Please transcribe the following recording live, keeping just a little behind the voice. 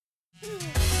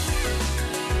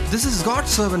This is God's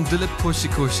servant Dilip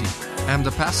Koshi. I am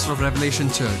the pastor of Revelation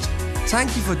Church.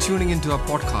 Thank you for tuning into our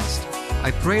podcast.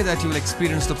 I pray that you will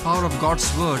experience the power of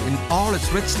God's word in all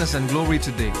its richness and glory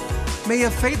today. May your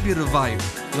faith be revived,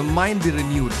 your mind be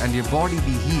renewed, and your body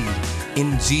be healed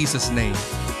in Jesus' name.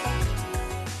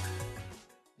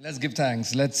 Let's give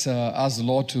thanks. Let's ask the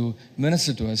Lord to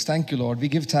minister to us. Thank you, Lord. We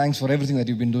give thanks for everything that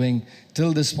you've been doing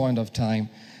till this point of time.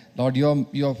 Lord,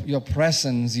 your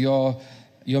presence, your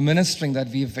ministering that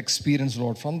we've experienced,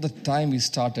 Lord, from the time we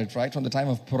started, right? From the time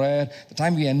of prayer, the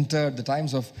time we entered, the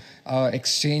times of our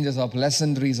exchanges, our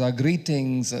pleasantries, our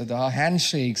greetings, our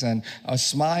handshakes and our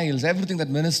smiles, everything that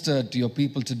ministered to your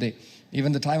people today.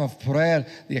 Even the time of prayer,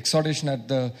 the exhortation at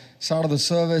the start of the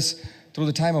service, through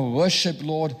the time of worship,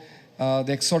 Lord,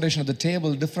 the exhortation at the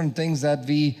table, different things that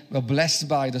we were blessed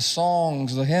by, the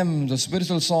songs, the hymns, the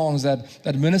spiritual songs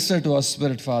that minister to our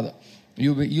spirit, Father.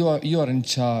 You are in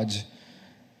charge.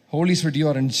 Holy Spirit, you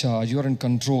are in charge. You are in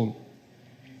control.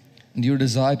 And you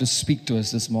desire to speak to us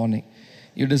this morning.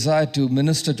 You desire to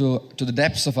minister to the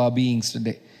depths of our beings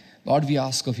today. Lord, we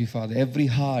ask of you, Father, every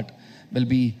heart will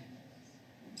be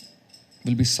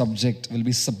submitted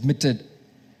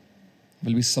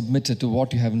to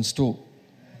what you have in store.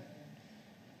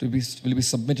 Will be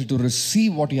submitted to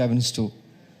receive what you have in store.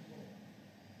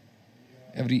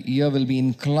 Every ear will be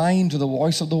inclined to the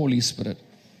voice of the Holy Spirit,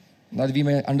 that we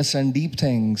may understand deep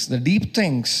things. The deep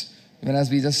things, even as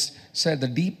we just said, the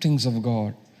deep things of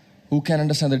God. Who can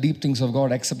understand the deep things of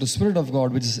God except the Spirit of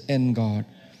God which is in God?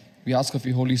 We ask of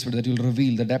you, Holy Spirit, that you will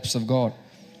reveal the depths of God.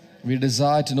 We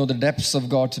desire to know the depths of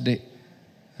God today.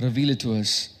 Reveal it to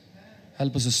us.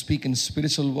 Help us to speak in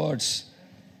spiritual words.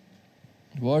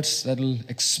 Words that will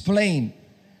explain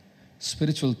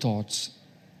spiritual thoughts.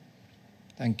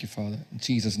 Thank you, Father. In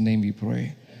Jesus' name we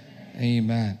pray.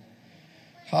 Amen.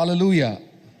 Hallelujah.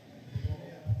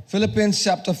 Philippians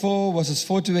chapter 4 verses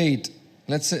 4 to 8.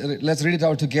 Let's read it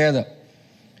out together.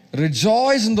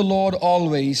 Rejoice in the Lord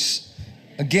always.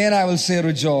 Again I will say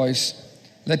rejoice.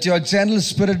 Let your gentle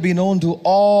spirit be known to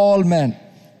all men.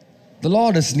 The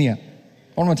Lord is near.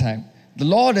 One more time. The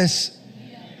Lord is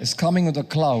coming with the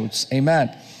clouds.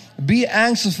 Amen. Be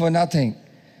anxious for nothing,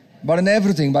 but in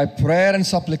everything by prayer and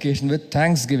supplication with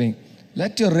thanksgiving.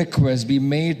 Let your requests be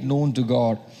made known to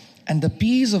God. And the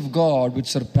peace of God, which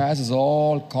surpasses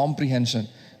all comprehension,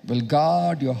 will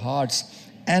guard your hearts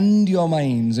and your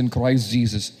minds in Christ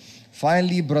Jesus.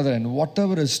 Finally, brethren,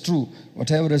 whatever is true,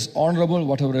 whatever is honorable,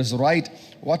 whatever is right,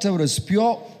 whatever is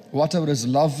pure, whatever is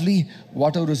lovely,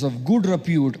 whatever is of good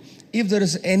repute, if there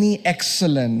is any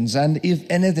excellence and if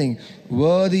anything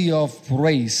worthy of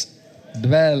praise,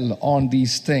 dwell on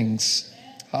these things.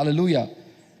 Hallelujah.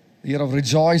 The year of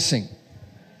rejoicing.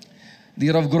 The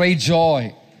year of great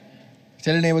joy.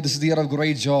 Tell your neighbor, this is the year of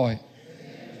great joy.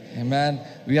 Amen.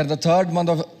 We are the third month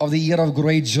of the year of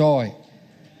great joy.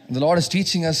 And the Lord is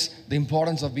teaching us the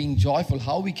importance of being joyful,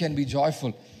 how we can be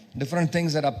joyful. Different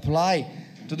things that apply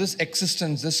to this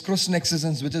existence, this Christian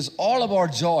existence, which is all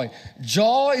about joy.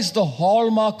 Joy is the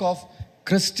hallmark of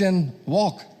Christian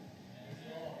walk.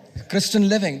 Christian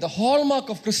living. The hallmark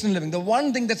of Christian living. The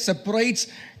one thing that separates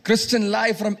Christian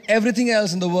life from everything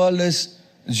else in the world is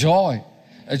joy.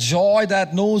 A joy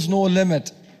that knows no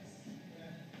limit.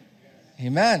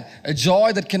 Amen. A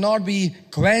joy that cannot be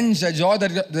quenched. A joy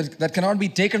that cannot be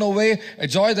taken away. A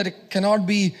joy that cannot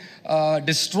be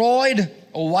destroyed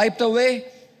or wiped away.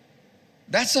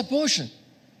 That's our portion.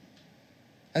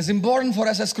 It's important for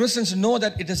us as Christians to know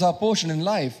that it is our portion in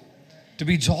life. To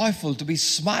be joyful, to be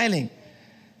smiling,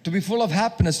 to be full of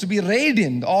happiness, to be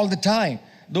radiant all the time.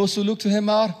 Those who look to Him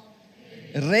are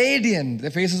radiant.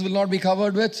 Their faces will not be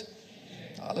covered with.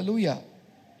 Hallelujah.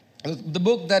 The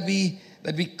book that we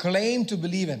claim to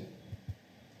believe in.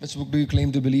 Which book do you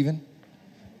claim to believe in?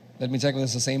 Let me check whether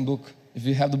it's the same book. If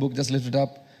you have the book, just lift it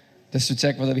up. Just to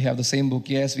check whether we have the same book.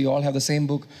 Yes, we all have the same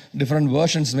book. Different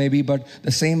versions maybe, but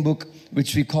the same book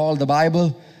which we call the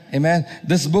Bible. Amen.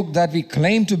 This book that we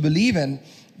claim to believe in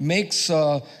makes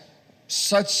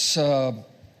such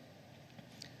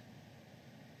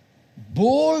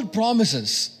bold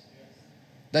promises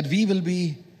that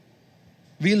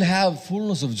we'll have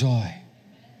fullness of joy.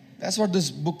 That's what this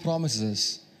book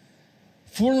promises.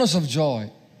 Fullness of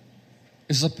joy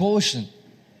is a portion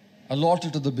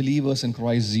allotted to the believers in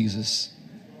Christ Jesus.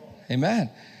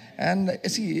 Amen. And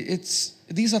see,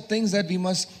 these are things that we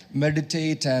must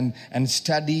meditate and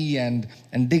study and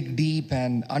dig deep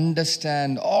and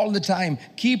understand all the time.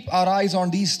 Keep our eyes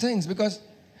on these things because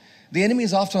the enemy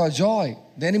is after our joy.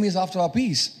 The enemy is after our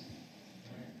peace.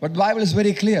 But the Bible is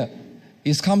very clear.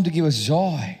 He's come to give us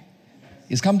joy.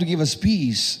 He's come to give us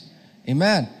peace.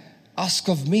 Amen. Ask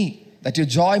of me that your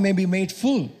joy may be made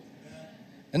full.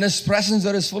 In His presence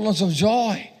there is fullness of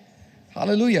joy.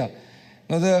 Hallelujah.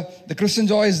 Now the Christian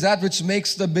joy is that which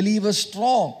makes the believer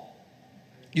strong.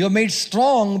 You are made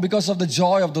strong because of the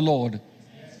joy of the Lord.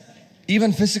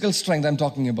 Even physical strength I'm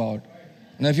talking about.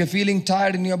 Now if you're feeling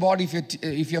tired in your body,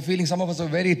 if you're feeling, some of us are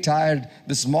very tired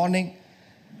this morning.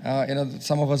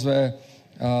 Some of us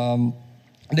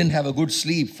didn't have a good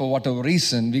sleep for whatever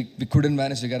reason. We couldn't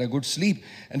manage to get a good sleep.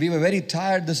 And we were very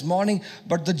tired this morning.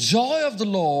 But the joy of the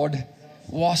Lord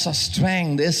was our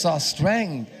strength, is our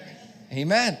strength.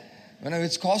 Amen.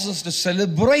 Which causes us to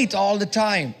celebrate all the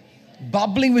time.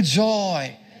 Bubbling with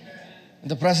joy in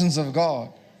the presence of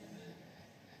God.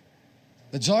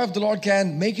 The joy of the Lord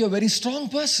can make you a very strong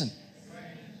person.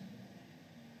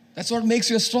 That's what makes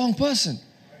you a strong person.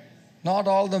 Not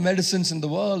all the medicines in the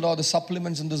world or the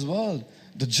supplements in this world.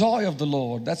 The joy of the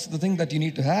Lord, that's the thing that you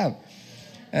need to have.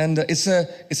 And it's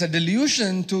a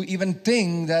delusion to even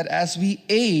think that as we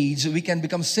age, we can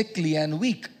become sickly and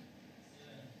weak.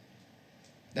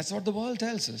 That's what the world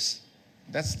tells us.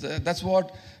 That's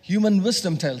what human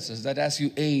wisdom tells us, that as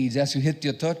you age, as you hit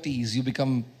your 30s, you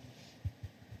become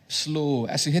slow.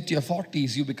 As you hit your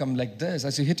 40s, you become like this.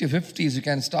 As you hit your 50s, you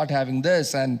can start having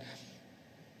this. And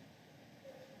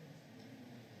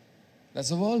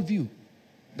that's a world view.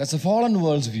 That's a fallen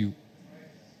world's view.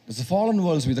 That's a fallen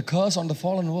world's view, the curse on the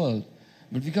fallen world.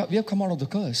 But we have come out of the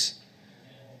curse.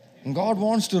 And God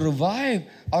wants to revive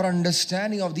our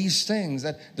understanding of these things,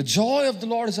 that the joy of the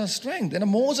Lord is our strength. And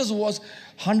Moses was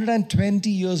 120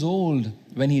 years old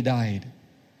when he died.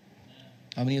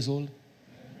 How many years old?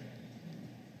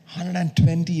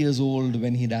 120 years old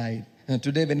when he died. And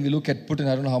today when we look at Putin,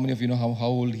 I don't know how many of you know how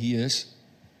old he is,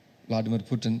 Vladimir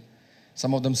Putin.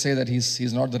 Some of them say that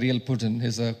he's not the real Putin.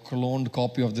 He's a cloned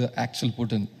copy of the actual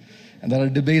Putin. And there are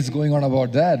debates going on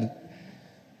about that.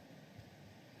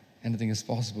 Anything is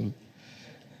possible.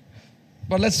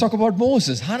 But let's talk about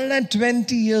Moses.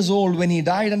 120 years old when he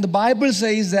died. And the Bible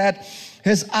says that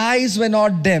his eyes were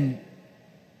not dim.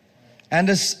 And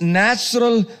his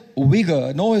natural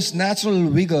vigor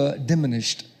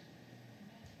diminished.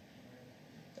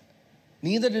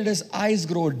 Neither did his eyes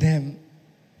grow dim,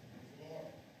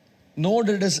 nor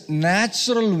did his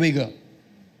natural vigor.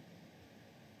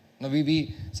 Now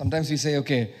sometimes we say,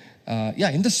 okay,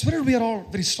 in the spirit we are all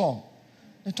very strong.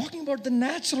 We're talking about the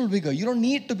natural vigor. You don't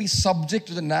need to be subject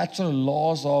to the natural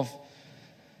laws of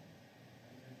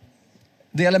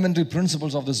the elementary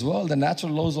principles of this world, the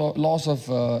natural laws of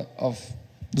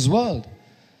this world.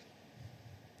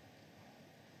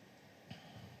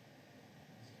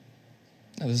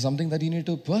 Now, this is something that you need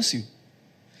to pursue.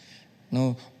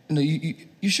 Now,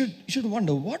 you should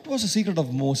wonder, what was the secret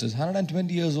of Moses?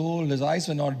 120 years old, his eyes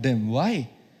were not dim. Why?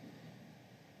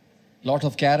 Lot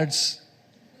of carrots.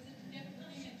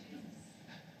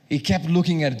 He kept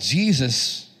looking at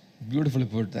Jesus. Beautifully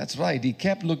put. That's right. He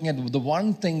kept looking at the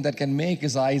one thing that can make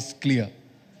his eyes clear.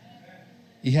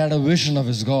 He had a vision of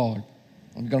his God.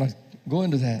 I'm going to go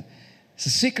into that. It's a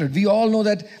secret. We all know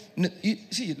that.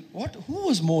 Who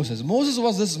was Moses? Moses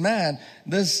was this man,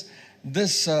 this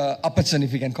Apachan,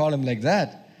 if you can call him like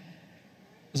that.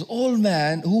 This old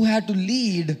man who had to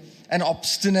lead an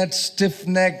obstinate,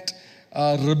 stiff-necked,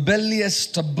 rebellious,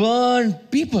 stubborn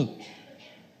people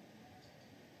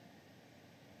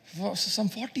for some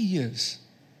 40 years.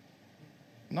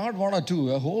 Not one or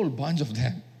two, a whole bunch of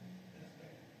them.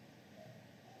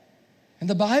 And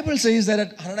the Bible says that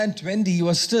at 120,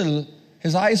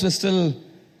 his eyes were still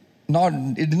not,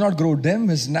 it did not grow dim.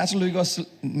 His natural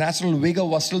vigor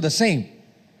was still the same.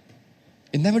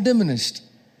 It never diminished.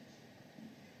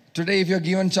 Today, if you're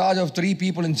given charge of 3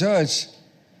 people in church,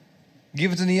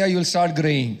 give it a year, you'll start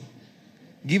graying.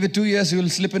 Give it 2 years, you'll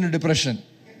slip into depression.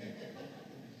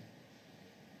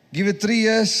 Give it 3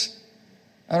 years,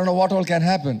 I don't know what all can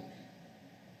happen.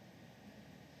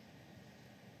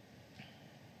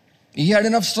 He had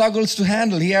enough struggles to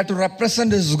handle. He had to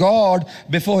represent his God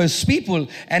before his people,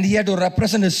 and he had to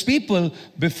represent his people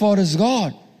before his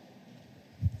God.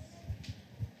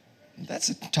 That's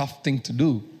a tough thing to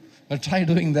do. Now try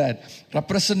doing that.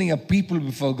 Representing a people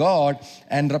before God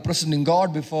and representing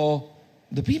God before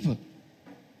the people.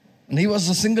 And he was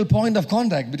a single point of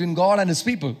contact between God and his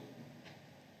people.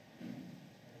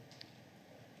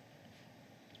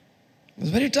 It was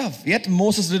very tough. Yet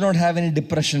Moses did not have any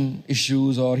depression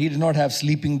issues, or he did not have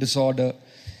sleeping disorder.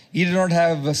 He did not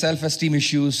have self-esteem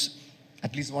issues,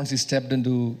 at least once he stepped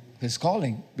into his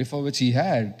calling, before which he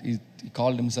had. He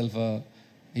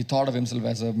thought of himself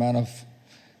as a man of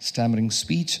stammering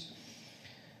speech.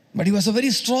 But he was a very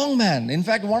strong man. In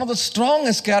fact, one of the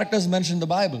strongest characters mentioned in the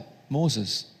Bible,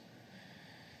 Moses.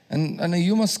 And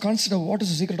you must consider what is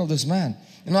the secret of this man.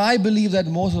 I believe that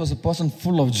Moses was a person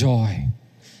full of joy.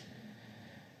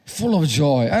 Full of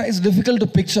joy. It's difficult to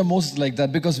picture Moses like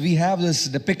that because we have this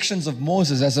depictions of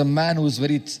Moses as a man who is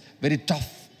very, very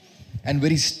tough and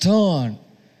very stern.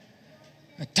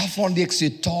 Tough on the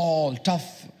exterior, tall,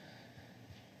 tough.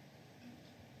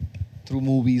 Through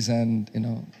movies and,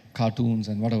 cartoons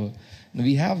and whatever.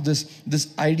 We have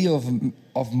this idea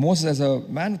of Moses as a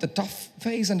man with a tough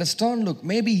face and a stern look.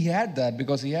 Maybe he had that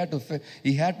because he had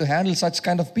to handle such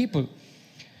kind of people.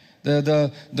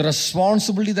 The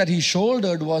responsibility that he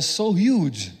shouldered was so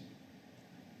huge.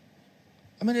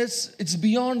 It's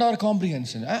beyond our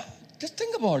comprehension. Just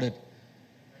think about it.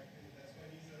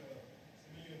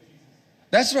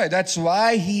 That's right. That's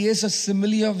why he is a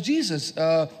simile of Jesus,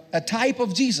 a type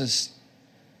of Jesus.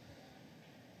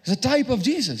 He's a type of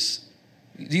Jesus.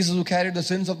 Jesus who carried the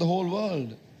sins of the whole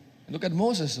world. Look at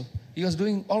Moses. He was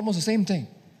doing almost the same thing.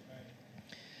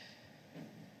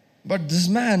 But this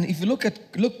man, if you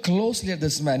look closely at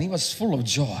this man, he was full of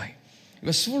joy. He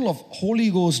was full of Holy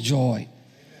Ghost joy.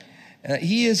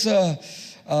 He is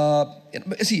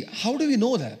see, how do we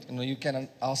know that? You can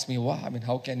ask me why.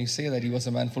 How can you say that he was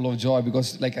a man full of joy?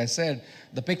 Because like I said,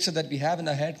 the picture that we have in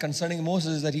our head concerning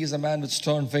Moses is that he is a man with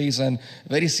stern face and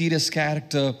very serious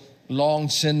character, long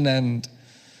chin, and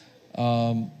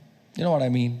you know what I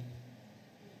mean.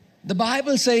 The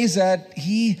Bible says that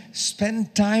he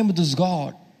spent time with his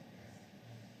God.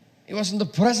 He was in the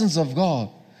presence of God.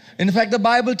 In fact, the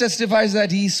Bible testifies that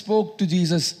he spoke to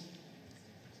Jesus,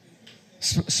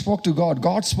 spoke to God.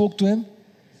 God spoke to him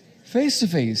face to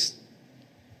face.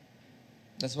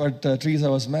 That's what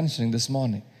Teresa was mentioning this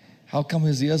morning. How come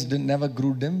his ears never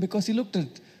grew dim? Because he looked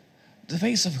at the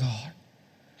face of God.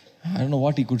 I don't know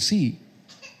what he could see.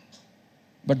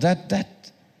 But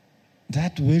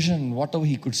that vision, whatever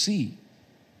he could see,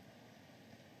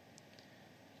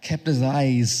 kept his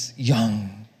eyes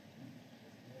young,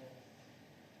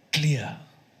 clear.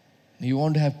 You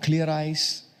want to have clear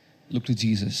eyes? Look to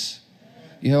Jesus.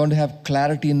 You want to have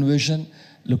clarity in vision?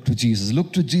 Look to Jesus.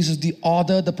 Look to Jesus, the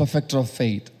author, the perfecter of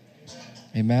faith.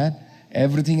 Amen.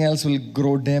 Everything else will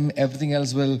grow dim. Everything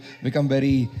else will become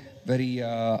very, very,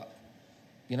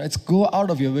 it's go out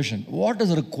of your vision. What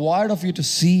is required of you to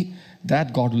see,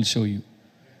 that God will show you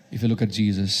if you look at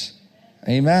Jesus.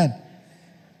 Amen.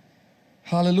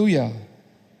 Hallelujah.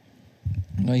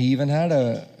 He even had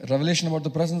a revelation about the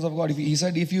presence of God. He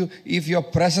said, if your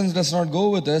presence does not go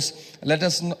with us,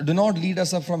 do not lead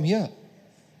us up from here.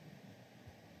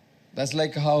 That's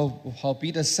like how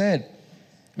Peter said,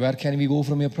 where can we go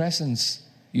from your presence?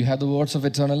 You have the words of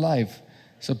eternal life.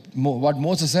 So what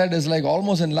Moses said is like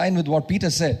almost in line with what Peter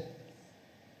said.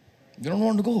 We don't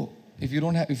want to go. If we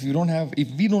don't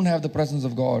have the presence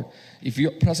of God, if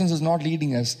your presence is not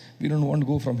leading us, we don't want to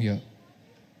go from here.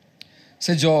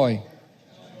 Say joy.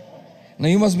 Now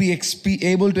you must be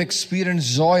able to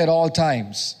experience joy at all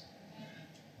times.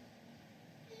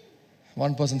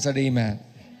 One person said amen.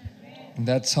 And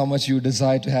that's how much you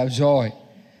desire to have joy.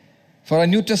 For a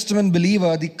New Testament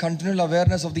believer, the continual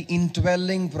awareness of the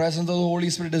indwelling presence of the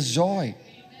Holy Spirit is joy.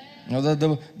 Now,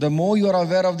 the more you are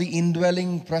aware of the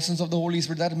indwelling presence of the Holy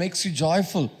Spirit, that makes you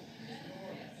joyful.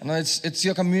 It's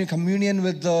your communion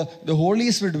with the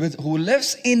Holy Spirit who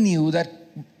lives in you that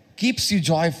keeps you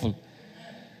joyful.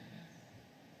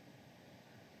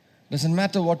 Doesn't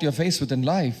matter what you're faced with in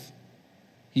life.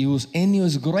 He who's in you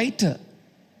is greater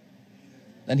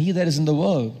than he that is in the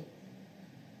world.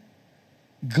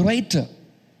 Greater.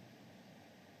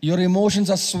 Your emotions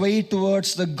are swayed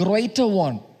towards the greater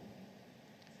one.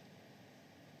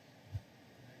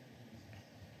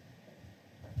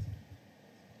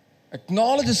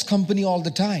 Acknowledge His company all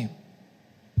the time.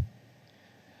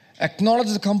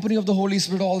 Acknowledge the company of the Holy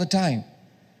Spirit all the time.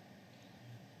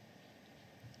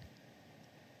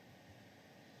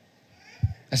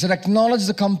 I said acknowledge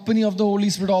the company of the Holy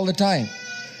Spirit all the time.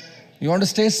 You want to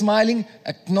stay smiling?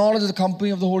 Acknowledge the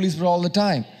company of the Holy Spirit all the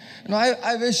time.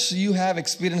 I wish you have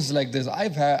experiences like this.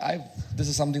 This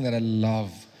is something that I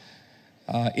love.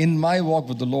 In my walk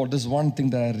with the Lord, this is one thing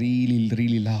that I really,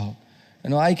 really love.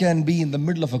 I can be in the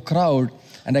middle of a crowd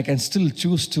and I can still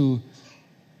choose to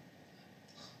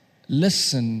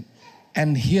listen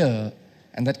and hear,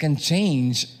 and that can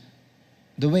change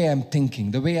the way I'm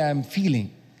thinking, the way I'm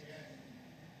feeling.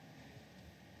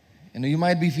 You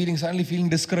might be suddenly feeling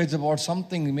discouraged about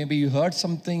something. Maybe you heard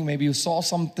something, maybe you saw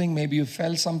something, maybe you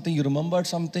felt something, you remembered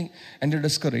something, and you're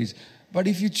discouraged. But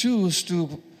if you choose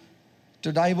to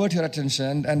divert your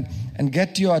attention and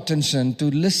get your attention to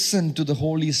listen to the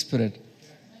Holy Spirit,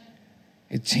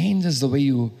 it changes the way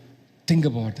you think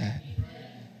about that.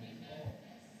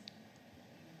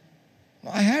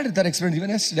 had that experience even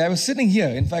yesterday. I was sitting here.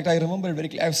 In fact, I remember it very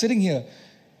clearly. I was sitting here.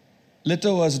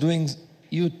 Lito was doing,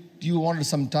 you wanted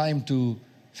some time to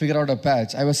figure out a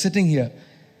patch. I was sitting here.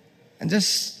 And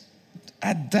just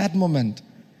at that moment,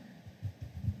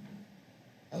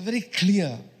 very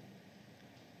clear,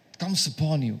 it comes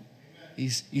upon you.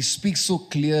 He speaks so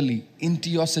clearly into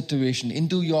your situation,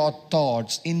 into your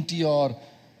thoughts, into your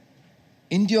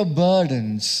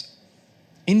burdens,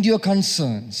 into your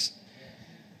concerns.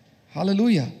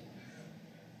 Hallelujah.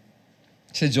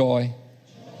 Say joy.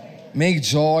 Make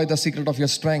joy the secret of your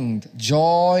strength.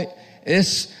 Joy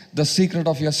is the secret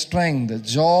of your strength.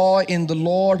 Joy in the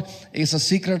Lord is a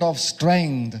secret of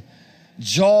strength.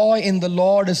 Joy in the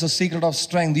Lord is a secret of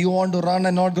strength. Do you want to run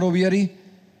and not grow weary?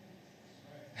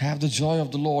 Have the joy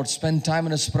of the Lord. Spend time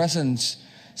in His presence.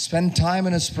 Spend time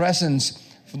in His presence.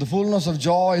 For the fullness of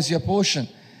joy is your portion.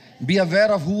 Be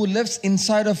aware of who lives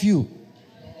inside of you.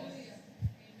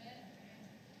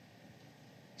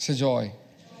 Say joy.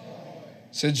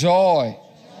 Say joy.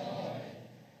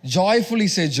 Joyfully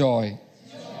say joy.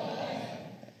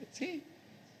 See,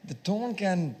 the tone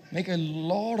can make a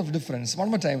lot of difference. One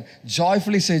more time.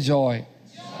 Joyfully say joy.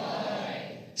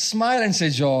 Smile and say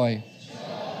joy.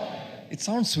 It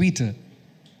sounds sweeter.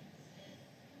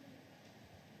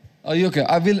 Are you okay?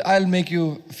 I'll make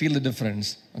you feel the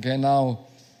difference. Okay, now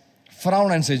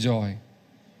frown and say joy.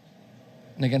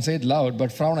 And I can say it loud,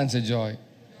 but frown and say joy.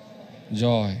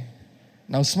 Joy.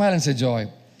 Now smile and say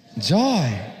joy.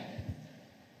 Joy.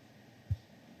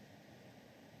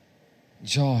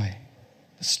 Joy.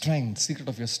 The strength, secret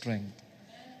of your strength.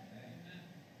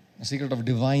 The secret of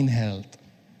divine health.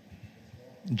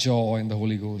 Joy in the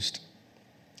Holy Ghost.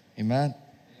 Amen.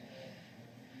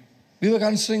 We were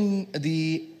considering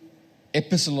the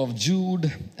epistle of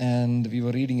Jude, and we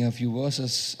were reading a few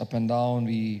verses up and down.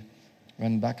 We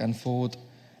went back and forth.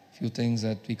 A few things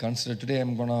that we considered. Today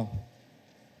I'm going to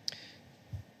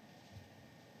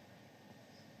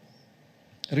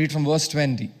read from verse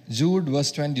 20. Jude,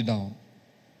 verse 20 down.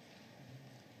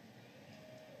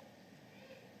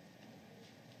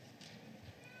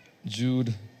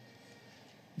 Jude,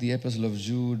 the epistle of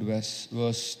Jude,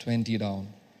 verse 20 down.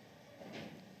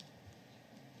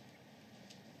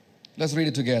 Let's read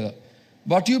it together.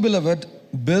 But you, beloved,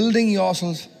 building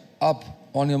yourselves up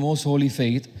on your most holy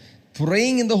faith,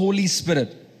 praying in the Holy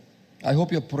Spirit. I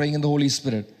hope you're praying in the Holy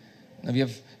Spirit. Now we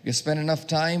have spent enough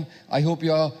time. I hope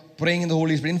you're praying in the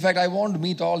Holy Spirit. In fact, I want to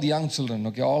meet all the young children,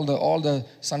 okay, all the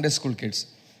Sunday school kids.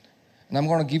 And I'm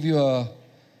going to give you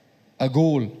a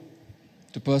goal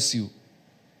to pursue.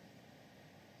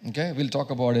 Okay, we'll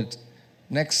talk about it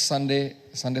next Sunday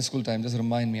school time. Just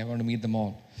remind me, I want to meet them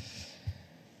all.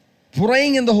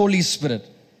 Praying in the Holy Spirit.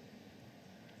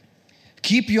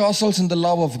 Keep yourselves in the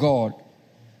love of God,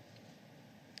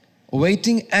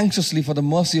 waiting anxiously for the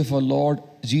mercy of our Lord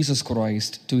Jesus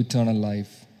Christ to eternal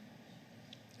life.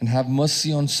 And have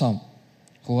mercy on some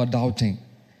who are doubting.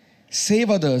 Save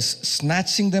others,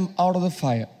 snatching them out of the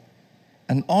fire.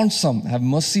 And on some have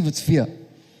mercy with fear,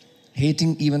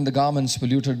 hating even the garments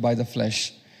polluted by the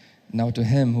flesh. Now to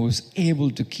Him who is able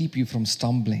to keep you from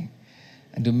stumbling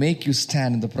and to make you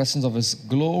stand in the presence of His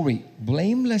glory,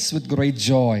 blameless with great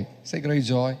joy. Say great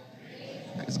joy.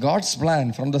 It's God's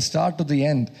plan from the start to the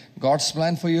end. God's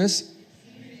plan for you is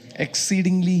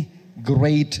exceedingly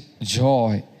great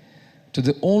joy. To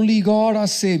the only God our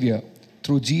Savior,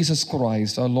 through Jesus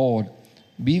Christ our Lord,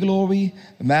 be glory,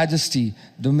 majesty,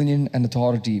 dominion, and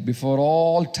authority before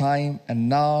all time and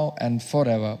now and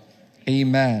forever.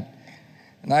 Amen.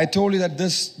 And I told you that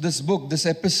this book, this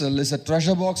epistle, is a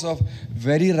treasure box of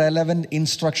very relevant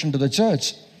instruction to the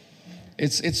church.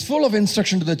 It's full of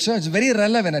instruction to the church, very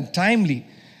relevant and timely,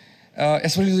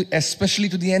 especially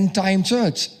to the end time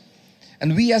church.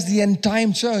 And we as the end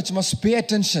time church must pay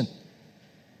attention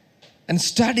and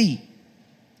study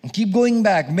and keep going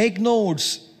back, make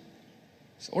notes.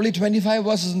 It's only 25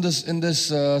 verses in this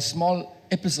small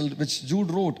epistle which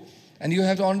Jude wrote, and you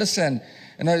have to understand.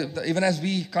 And even as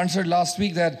we considered last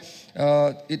week that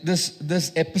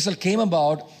this epistle came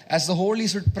about as the Holy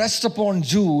Spirit pressed upon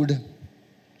Jude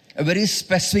a very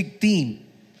specific theme,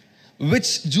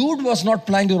 which Jude was not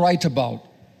planning to write about.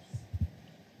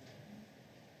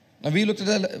 Now we looked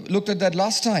at that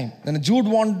last time. And Jude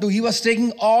he was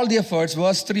taking all the efforts.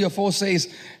 Verse 3 or 4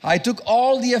 says, I took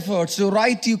all the efforts to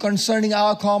write to you concerning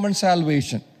our common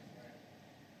salvation.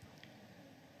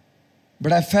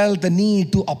 But I felt the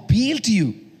need to appeal to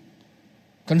you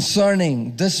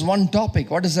concerning this one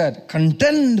topic. What is that?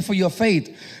 Contend for your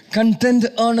faith. Contend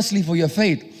earnestly for your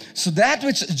faith. So that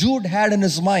which Jude had in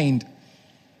his mind,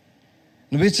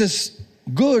 which is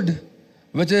good,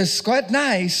 which is quite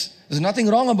nice. There's nothing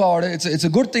wrong about it. It's a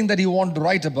good thing that you want to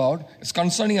write about. It's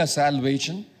concerning our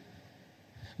salvation.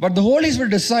 But the Holy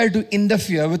Spirit decided to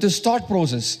interfere with his thought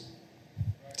process.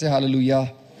 Say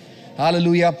hallelujah.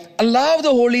 Hallelujah. Allow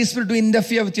the Holy Spirit to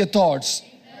interfere with your thoughts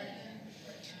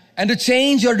and to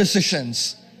change your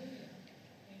decisions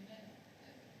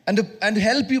and to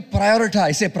help you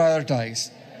prioritize. Say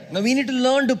prioritize. Now we need to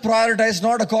learn to prioritize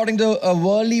not according to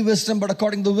worldly wisdom, but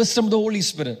according to the wisdom of the Holy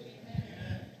Spirit.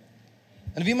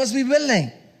 And we must be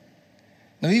willing.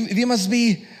 Now we must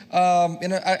be,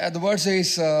 the word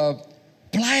says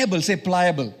pliable. Say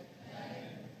pliable.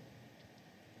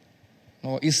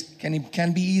 No,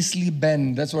 can be easily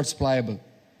bent. That's what's pliable.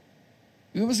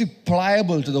 We must be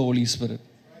pliable to the Holy Spirit.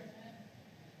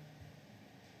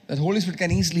 That Holy Spirit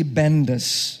can easily bend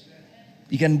us.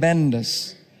 He can bend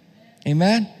us.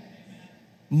 Amen?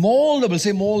 Moldable.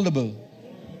 Say moldable.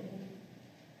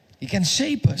 He can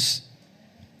shape us.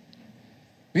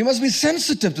 We must be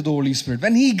sensitive to the Holy Spirit.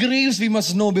 When He grieves, we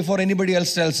must know before anybody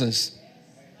else tells us.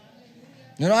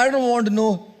 I don't want to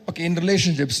know, in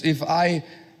relationships, if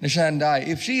Nisha and I,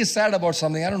 if she is sad about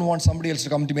something, I don't want somebody else to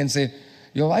come to me and say,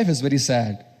 your wife is very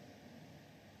sad.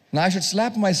 Now I should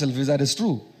slap myself if that is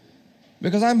true.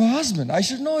 Because I'm her husband. I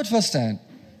should know it firsthand.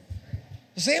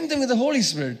 The same thing with the Holy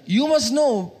Spirit. You must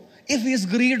know if He is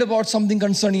grieved about something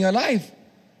concerning your life.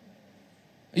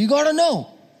 You got to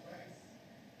know.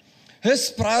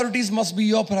 His priorities must be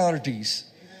your priorities.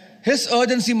 His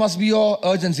urgency must be your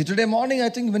urgency. Today morning, I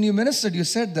think when you ministered, you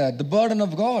said that, the burden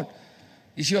of God.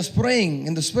 She was praying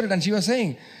in the Spirit and she was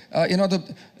saying,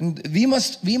 we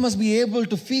must be able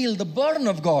to feel the burden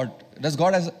of God. Does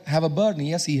God have a burden?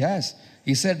 Yes, He has.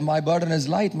 He said, my burden is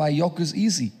light, my yoke is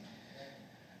easy.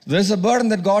 There is a burden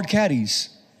that God carries,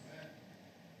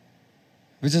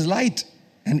 which is light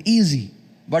and easy.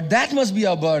 But that must be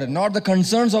our burden, not the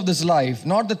concerns of this life,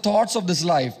 not the thoughts of this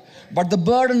life, but the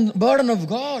burden of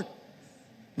God.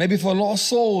 Maybe for lost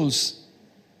souls,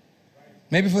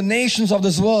 maybe for nations of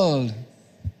this world.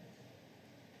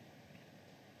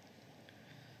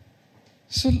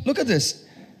 So look at this.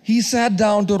 He sat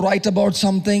down to write about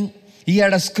something. He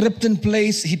had a script in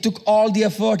place. He took all the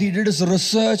effort. He did his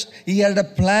research. He had a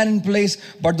plan in place.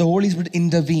 But the Holy Spirit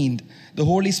intervened. The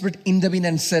Holy Spirit intervened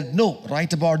and said, no,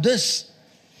 write about this.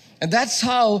 And that's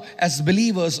how, as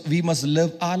believers, we must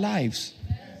live our lives.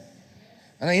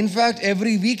 And in fact,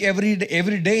 every week, every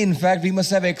day, in fact, we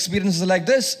must have experiences like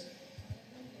this.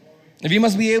 We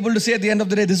must be able to say at the end of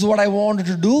the day, this is what I wanted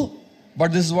to do,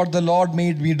 but this is what the Lord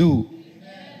made me do.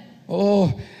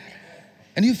 Oh,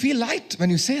 and you feel light when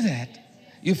you say that.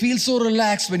 You feel so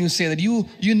relaxed when you say that.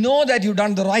 You know that you've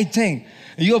done the right thing.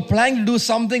 You're planning to do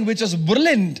something which is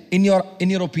brilliant in your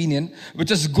opinion, which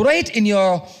is great in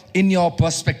your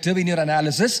perspective, in your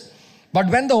analysis. But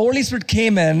when the Holy Spirit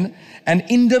came in and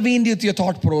intervened with your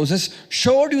thought process,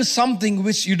 showed you something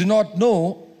which you do not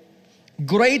know,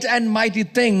 great and mighty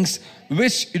things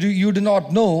which you do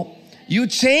not know, you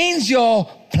change your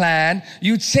plan,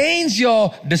 you change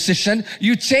your decision,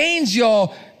 you change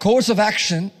your course of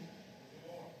action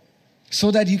so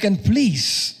that you can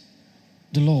please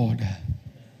the Lord.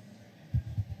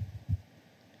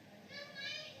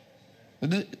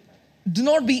 Do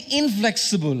not be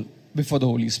inflexible before the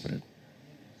Holy Spirit.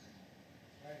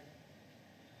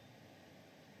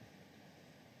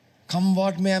 Come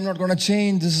what may, I'm not going to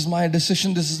change. This is my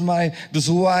decision. This is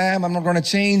who I am. I'm not going to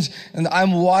change. And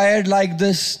I'm wired like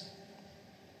this.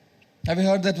 Have you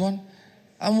heard that one?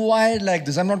 I'm wired like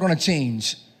this. I'm not going to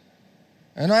change.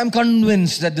 And I'm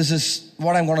convinced that this is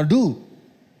what I'm going to do.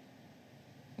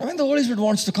 Now when the Holy Spirit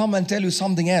wants to come and tell you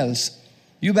something else,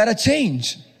 you better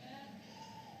change.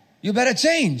 You better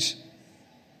change.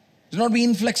 Do not be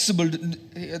inflexible.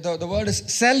 The word is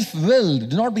self-willed.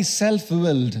 Do not be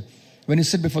self-willed when you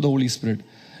sit before the Holy Spirit.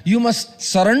 You must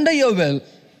surrender your will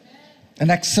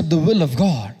and accept the will of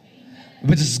God,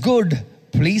 which is good,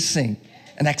 pleasing,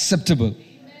 and acceptable.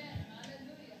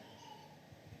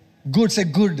 Good, say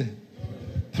good,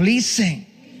 pleasing,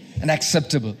 and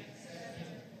acceptable.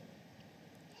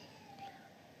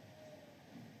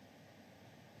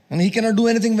 And He cannot do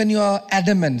anything when you are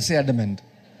adamant. Say adamant.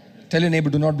 Tell your neighbor,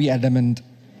 do not be adamant.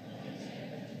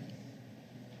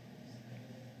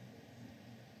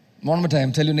 One more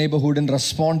time, tell your neighbor who didn't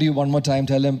respond to you one more time,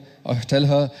 tell him or tell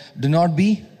her, do not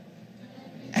be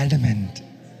adamant.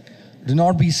 Do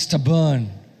not be stubborn.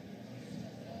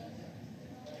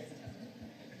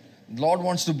 The Lord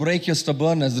wants to break your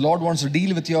stubbornness. The Lord wants to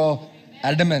deal with your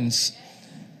adamance.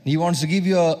 He wants to give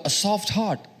you a soft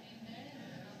heart.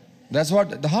 That's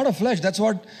what the heart of flesh. That's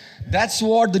what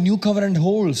the new covenant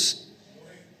holds.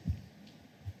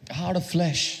 The heart of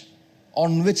flesh.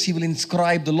 on which he will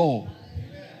inscribe the law.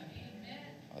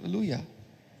 Hallelujah.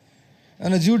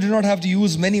 And a Jew did not have to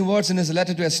use many words in his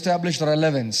letter to establish the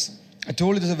relevance. I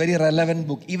told you this is a very relevant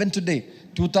book. Even today,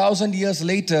 2,000 years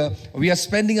later, we are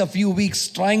spending a few weeks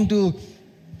trying to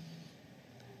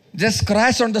just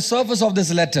scratch on the surface of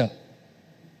this letter.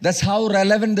 That's how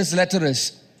relevant this letter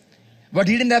is. But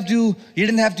he didn't have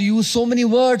to use so many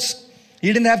words. He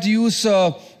didn't have to use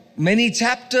many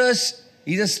chapters.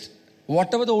 He just,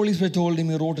 whatever the Holy Spirit told him,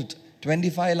 he wrote it.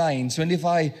 25 lines,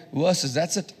 25 verses,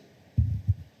 that's it.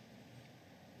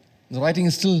 The writing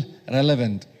is still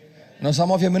relevant. You know,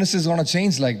 some of your ministry is going to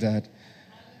change like that.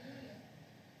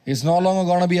 It's no longer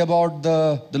going to be about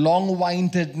the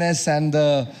long-windedness and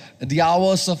the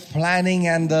hours of planning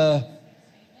and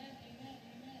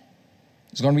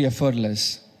it's going to be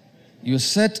effortless. You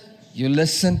sit, you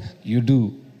listen, you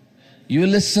do. You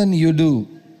listen, you do.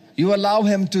 You allow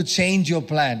him to change your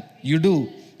plan. You do.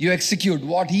 You execute.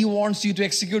 What he wants you to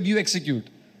execute, you execute.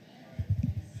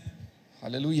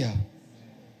 Hallelujah.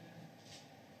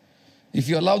 If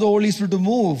you allow the Holy Spirit to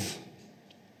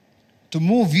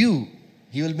move you,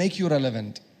 he will make you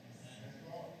relevant.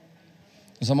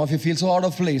 Some of you feel so out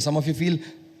of place. Some of you feel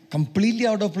completely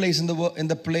out of place in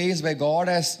the place where God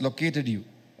has located you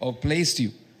or placed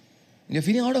you. You're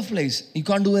feeling out of place. You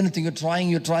can't do anything. You're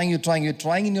trying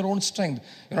in your own strength.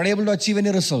 You're not able to achieve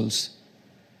any results.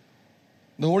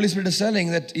 The Holy Spirit is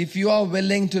telling that if you are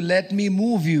willing to let me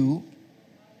move you,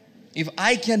 if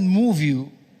I can move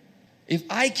you,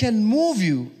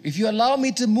 if you allow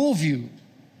me to move you,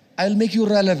 I'll make you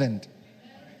relevant.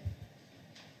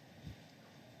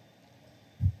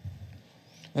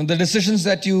 And the decisions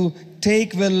that you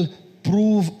take will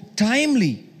prove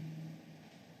timely.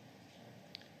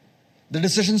 The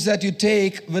decisions that you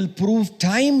take will prove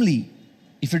timely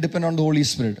if you depend on the Holy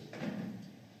Spirit.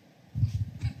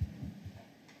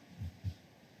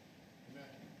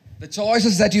 The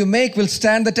choices that you make will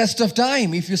stand the test of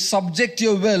time if you subject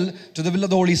your will to the will of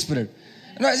the Holy Spirit.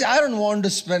 You know, I don't want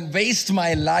to waste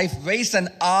my life, waste an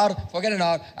hour, forget an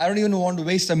hour. I don't even want to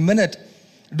waste a minute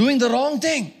doing the wrong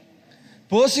thing,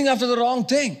 pursuing after the wrong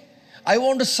thing. I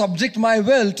want to subject my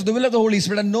will to the will of the Holy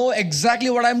Spirit and know exactly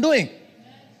what I'm doing,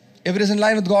 if it is in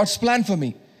line with God's plan for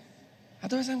me.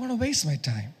 Otherwise, I'm going to waste my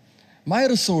time, my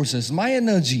resources, my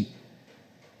energy,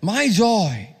 my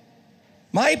joy,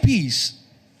 my peace.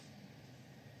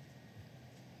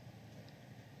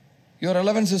 Your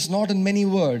relevance is not in many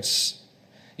words.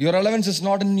 Your relevance is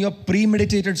not in your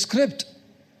premeditated script.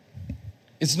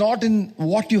 It's not in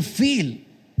what you feel,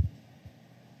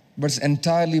 but it's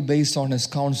entirely based on His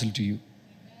counsel to you.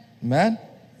 Amen?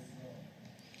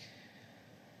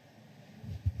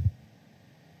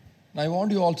 Now, I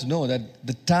want you all to know that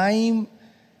the time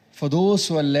for those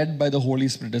who are led by the Holy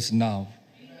Spirit is now.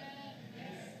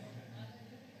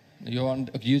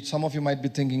 Some of you might be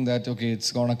thinking that, okay,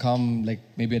 it's going to come like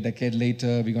maybe a decade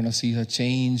later, we're going to see a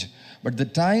change. But the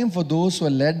time for those who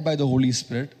are led by the Holy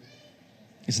Spirit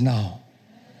is now.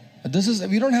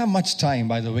 We don't have much time,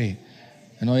 by the way.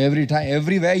 You know,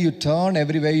 everywhere you turn,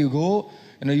 everywhere you go,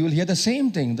 you will hear the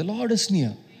same thing. The Lord is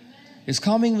near. He's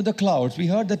coming with the clouds. We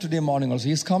heard that today morning also.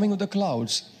 He's coming with the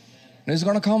clouds. And He's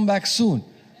going to come back soon.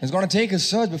 He's going to take His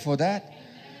church before that.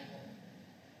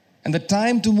 And the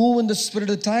time to move in the Spirit,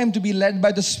 the time to be led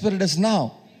by the Spirit is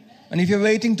now. And if you're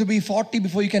waiting to be 40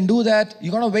 before you can do that, you're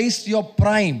going to waste your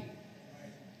prime.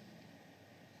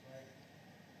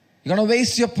 You're going to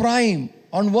waste your prime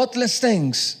on worthless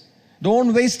things.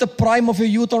 Don't waste the prime of your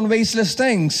youth on wasteless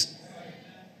things.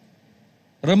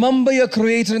 Remember your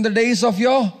Creator in the days of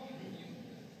your...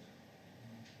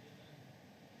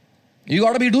 You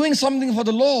got to be doing something for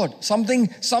the Lord.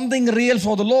 Something real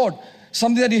for the Lord.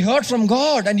 Something that you heard from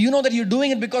God, and you know that you're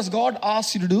doing it because God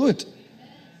asked you to do it.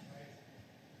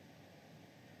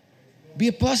 Be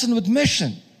a person with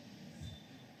mission.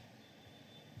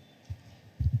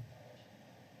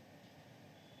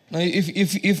 Now,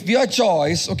 if your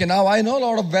choice, okay, now I know a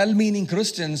lot of well-meaning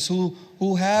Christians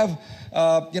who have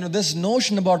this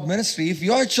notion about ministry. If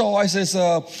your choice is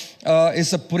a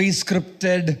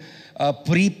prescripted,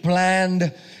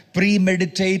 pre-planned,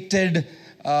 premeditated,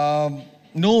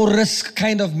 no risk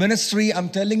kind of ministry, I'm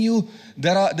telling you,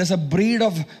 there's a breed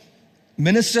of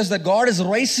ministers that God is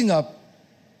raising up.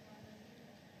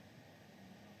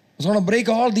 It's going to break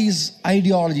all these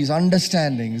ideologies,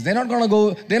 understandings. They're not going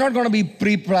to be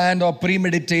pre-planned or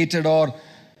premeditated, or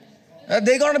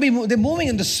they're moving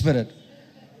in the Spirit.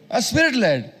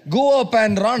 Spirit-led. Go up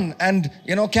and run and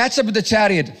catch up with the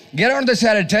chariot. Get on the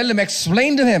chariot, tell him,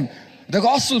 explain to him the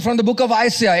gospel from the book of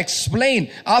Isaiah. Explain.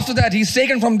 After that, he's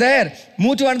taken from there,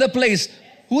 moved to another place.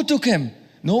 Who took him?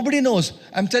 Nobody knows.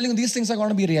 I'm telling you, these things are going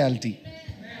to be reality.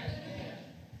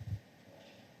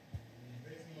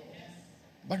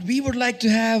 But we would like to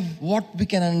have what we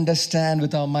can understand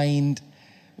with our mind,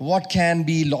 what can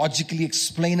be logically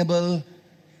explainable,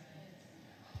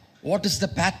 what is the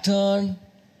pattern.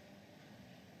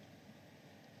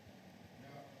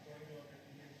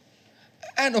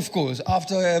 And of course,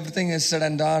 after everything is said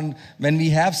and done, when we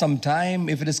have some time,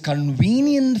 if it is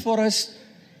convenient for us,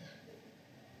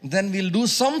 then we'll do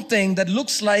something that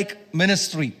looks like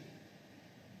ministry,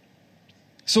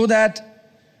 so that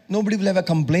nobody will ever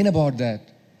complain about that.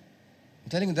 I'm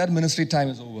telling you, that ministry time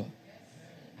is over.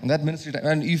 And that ministry time,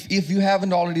 and if you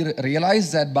haven't already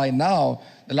realized that by now,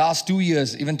 the last 2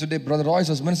 years, even today, Brother Royce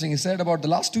was ministering, he said about the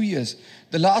last 2 years.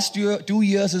 The last 2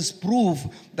 years is proof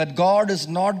that God is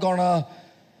not gonna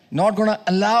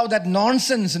allow that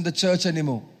nonsense in the church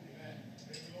anymore.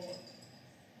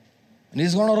 And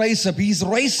He's gonna raise up. He's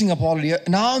raising up already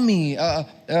an army,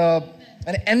 an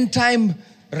end time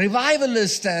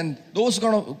revivalist, and those who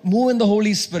are gonna move in the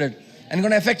Holy Spirit and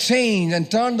gonna affect change and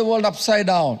turn the world upside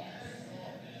down.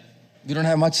 We don't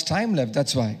have much time left,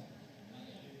 that's why.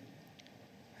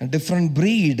 A different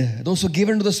breed, those who are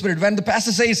given to the Spirit. When the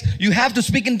pastor says, you have to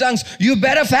speak in tongues, you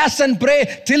better fast and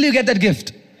pray till you get that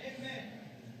gift. Amen.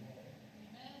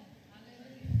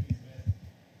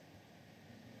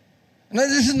 Now,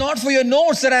 this is not for your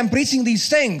notes that I'm preaching these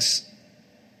things.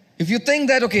 If you think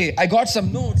that, okay, I got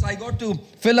some notes, I got to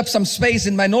fill up some space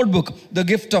in my notebook, the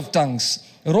gift of tongues.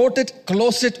 Wrote it,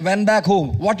 closed it, went back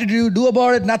home. What did you do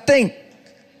about it? Nothing.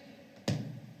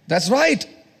 That's right.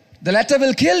 The letter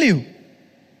will kill you.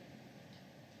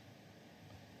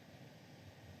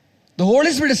 The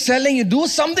Holy Spirit is telling you, do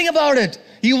something about it.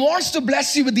 He wants to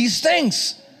bless you with these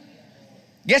things.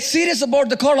 Get serious about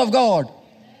the call of God.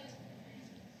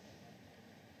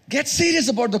 Get serious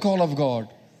about the call of God.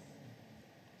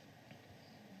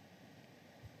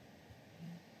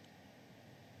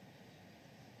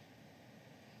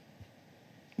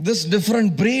 This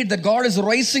different breed that God is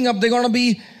raising up, they're going to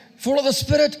be full of the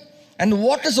Spirit, and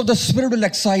what is of the Spirit will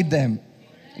excite them.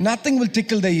 Nothing will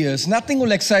tickle their ears. Nothing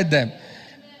will excite them.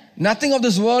 Nothing of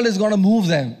this world is going to move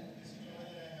them.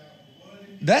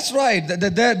 That's right.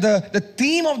 The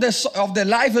theme of their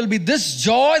life will be, this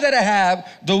joy that I have,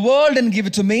 the world didn't give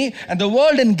it to me, and the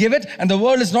world didn't give it, and the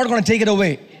world is not going to take it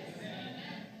away.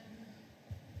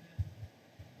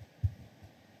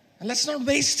 And let's not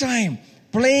waste time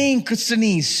playing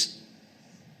Christianese.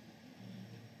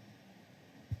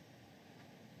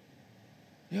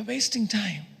 You're wasting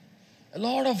time. A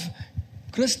lot of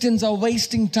Christians are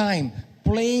wasting time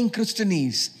playing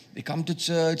Christianese. They come to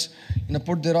church,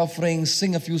 put their offerings,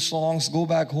 sing a few songs, go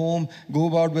back home, go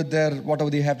about with their whatever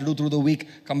they have to do through the week,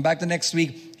 come back the next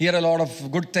week, hear a lot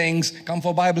of good things, come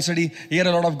for Bible study, hear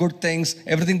a lot of good things.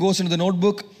 Everything goes into the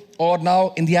notebook or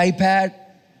now in the iPad.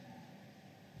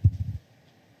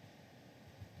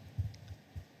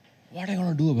 What are you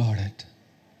going to do about it?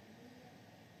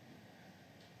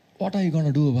 What are you going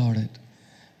to do about it?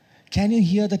 Can you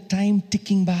hear the time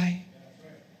ticking by?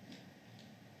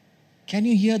 Can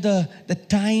you hear the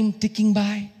time ticking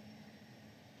by?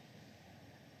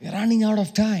 We are running out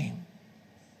of time.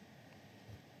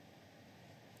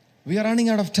 We are running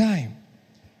out of time.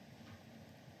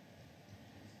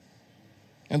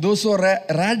 And those who are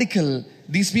radical,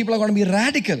 these people are going to be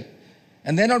radical.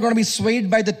 And they're not going to be swayed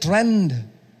by the trend.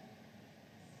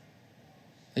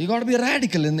 You got to be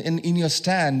radical in your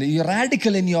stand. You're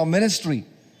radical in your ministry.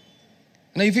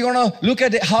 Now, if you're going to look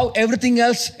at how everybody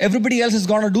else is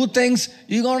going to do things,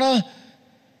 you're going to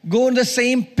go in the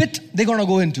same pit they're going to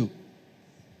go into.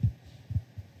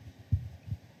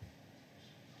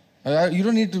 I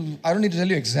don't need to tell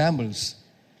you examples.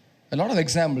 A lot of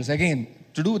examples, again,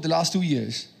 to do with the last 2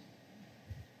 years.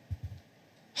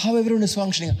 How everyone is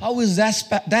functioning. How is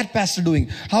that pastor doing?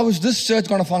 How is this church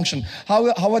going to function? How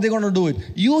are they going to do it?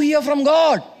 You hear from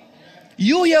God.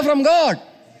 You hear from God.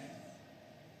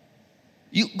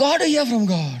 You got to hear from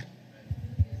God.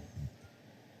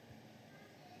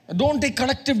 Don't take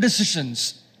collective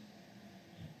decisions.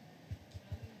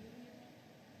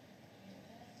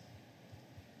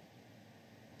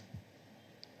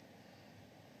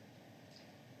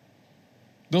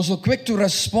 Those who are quick to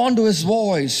respond to His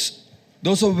voice,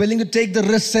 those who are willing to take the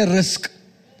risk, say risk.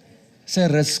 Say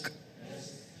risk.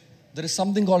 There is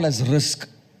something called as risk.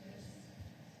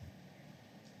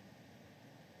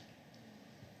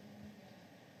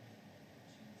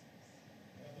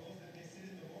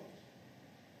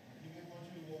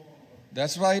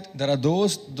 That's right. There are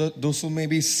those who may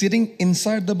be sitting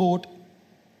inside the boat,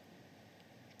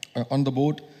 on the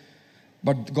boat,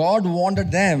 but God wanted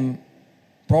them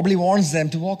Probably wants them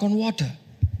to walk on water.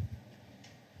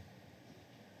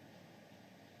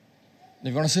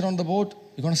 You're going to sit on the boat,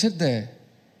 you're going to sit there.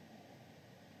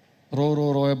 Row,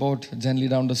 row, row a boat gently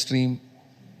down the stream.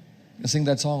 You sing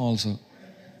that song also.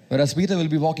 Whereas Peter will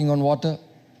be walking on water.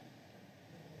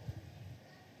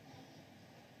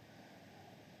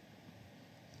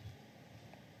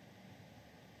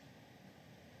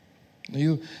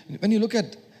 When you look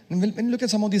at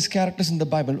some of these characters in the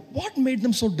Bible, what made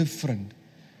them so different?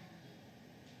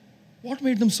 What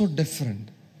made them so different?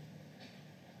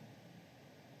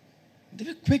 They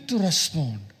were quick to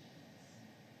respond.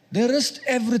 They risked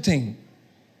everything.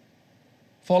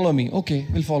 Follow me. Okay,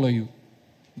 we'll follow you.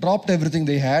 Dropped everything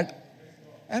they had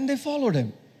and they followed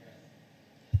him.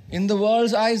 In the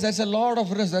world's eyes, that's a lot of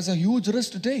risk. That's a huge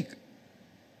risk to take.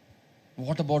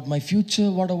 What about my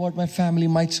future? What about my family,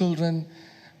 my children,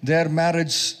 their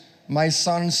marriage, my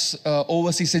son's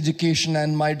overseas education,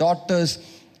 and my daughter's?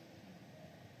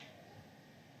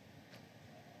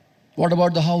 What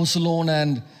about the house loan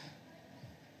and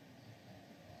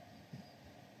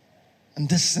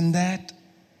this and that?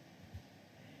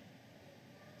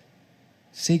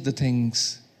 Seek the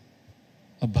things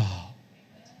above,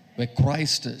 where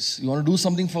Christ is. You want to do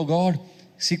something for God?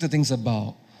 Seek the things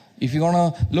above. If you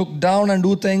want to look down and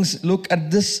do things, look at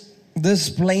this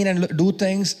plane and do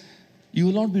things, you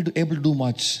will not be able to do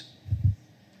much.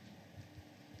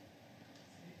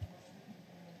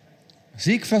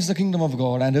 Seek first the kingdom of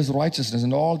God and His righteousness,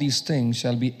 and all these things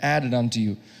shall be added unto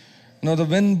you. Now the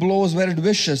wind blows where it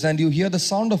wishes, and you hear the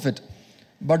sound of it,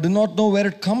 but do not know where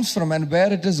it comes from and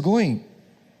where it is going.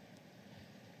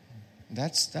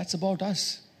 That's about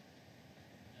us.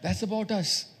 That's about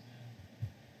us.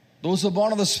 Those who are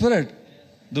born of the Spirit,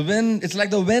 the wind, it's like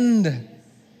the wind.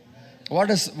 What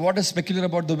is peculiar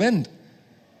about the wind?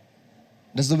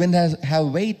 Does the wind have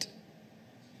weight?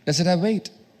 Does it have weight?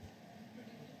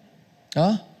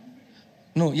 Huh?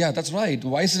 No, yeah, that's right.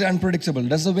 Why is it unpredictable?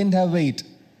 Does the wind have weight?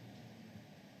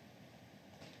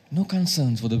 No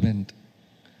concerns for the wind.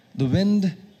 The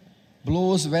wind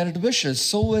blows where it wishes.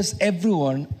 So is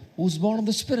everyone who's born of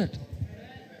the Spirit.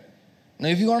 Now,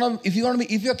 if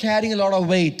you're carrying a lot of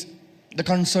weight, the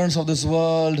concerns of this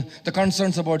world, the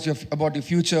concerns about your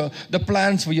future, the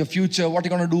plans for your future, what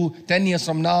you're going to do 10 years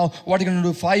from now, what you're going to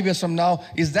do 5 years from now,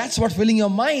 is that's what filling your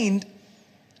mind,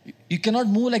 you cannot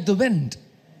move like the wind.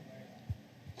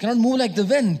 You cannot move like the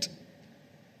wind.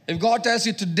 If God tells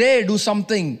you today do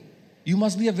something, you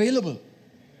must be available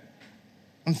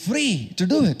and free to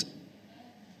do it.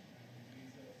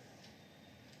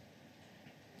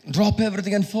 Drop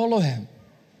everything and follow Him.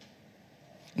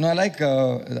 You know, I like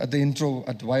at the intro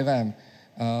at YWAM,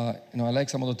 I like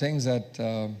some of the things that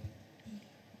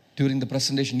during the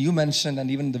presentation you mentioned,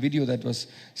 and even the video that was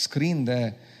screened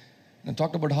there, and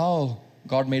talked about how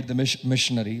God made the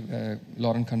missionary.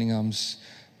 Lauren Cunningham's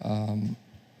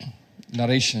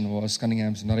narration was,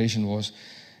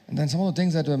 and then some of the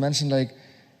things that were mentioned, like,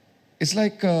 it's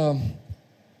like the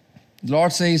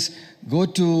Lord says, go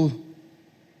to,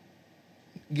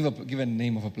 give a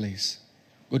name of a place.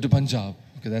 Go to Punjab.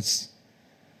 Okay,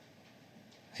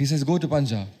 He says, go to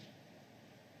Punjab.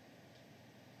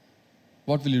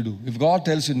 What will you do? If God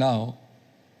tells you now,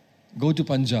 go to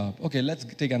Punjab. Okay, let's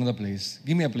take another place.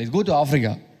 Give me a place. Go to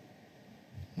Africa.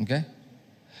 Okay?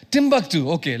 Timbuktu.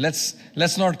 Okay, let's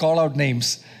not call out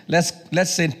names.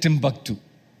 Let's say Timbuktu.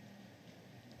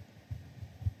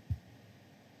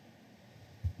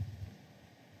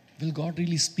 Will God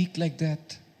really speak like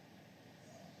that?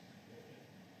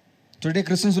 Today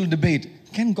Christians will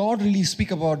debate, can God really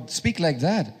speak like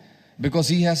that? Because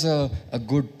he has a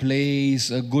good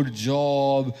place, a good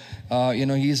job,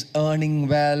 he's earning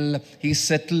well, he's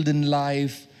settled in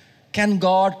life. Can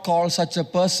God call such a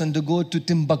person to go to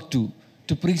Timbuktu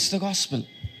to preach the gospel?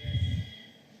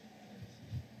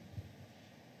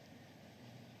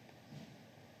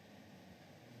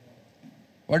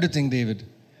 What do you think, David?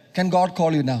 Can God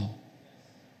call you now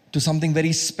to something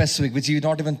very specific which you've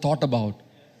not even thought about?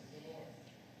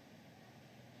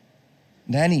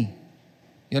 Danny,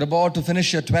 you're about to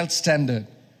finish your 12th standard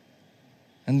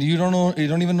and you don't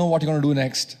even know what you're going to do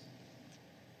next.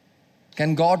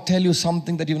 Can God tell you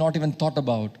something that you've not even thought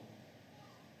about?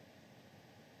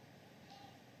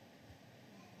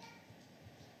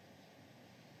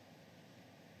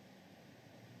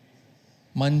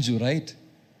 Manju, right?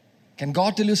 Can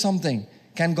God tell you something?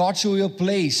 Can God show you a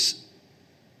place?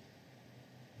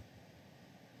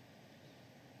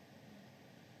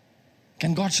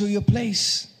 Can God show you a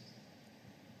place?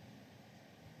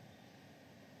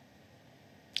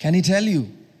 Can He tell you,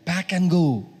 pack and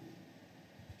go?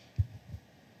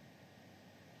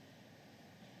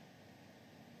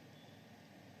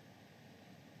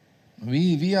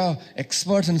 we are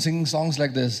experts in singing songs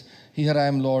like this. Here I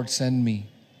am, Lord, send me.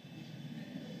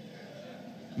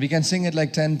 We can sing it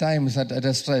like 10 times at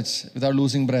a stretch without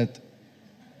losing breath.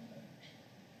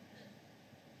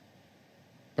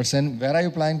 But where are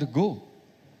you planning to go?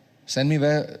 Send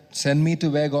me to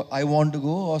where God, I want to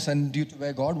go, or send you to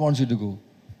where God wants you to go.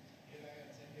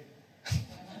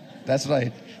 That's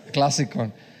right. Classic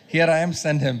one. Here I am,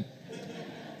 send him.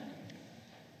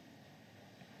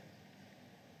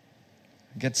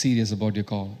 Get serious about your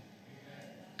call.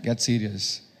 Get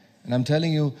serious. And I'm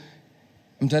telling you,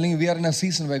 we are in a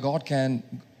season where God can,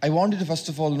 I want you to first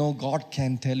of all know God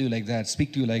can tell you like that,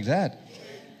 speak to you like that.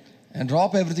 And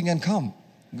drop everything and come.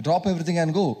 Drop everything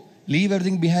and go. Leave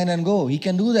everything behind and go. He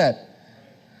can do that.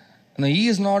 Now, he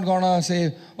is not going to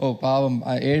say, oh, pavam,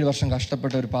 7 varsham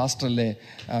kashtapetta oru pastor alle,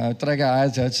 itrake aaya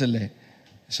church alle.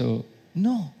 So,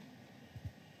 no.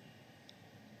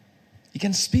 He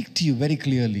can speak to you very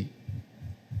clearly.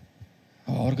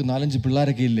 അവർക്ക് 4-5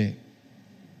 പിള്ളേരൊക്കെ ഇല്ലേ,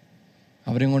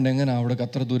 അവരെയും കൊണ്ട് എങ്ങനെ അവിടേക്ക്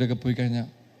അത്ര ദൂരമൊക്കെ പോയി കഴിഞ്ഞാൽ?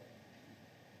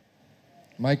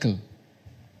 Michael,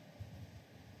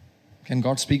 can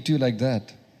God speak to you like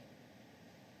that?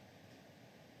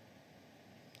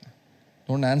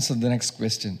 Don't answer the next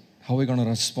question. How are you going to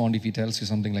respond if he tells you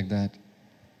something like that?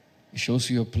 He shows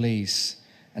you your place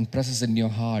and presses it in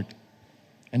your heart,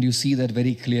 and you see that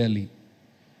very clearly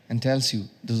and tells you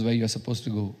this is where you are supposed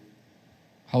to go.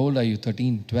 How old are you?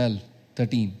 13, 12,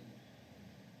 13.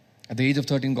 At the age of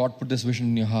 13, God put this vision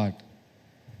in your heart.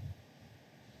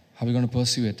 How are you going to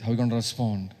pursue it? How are you going to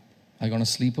respond? Are you going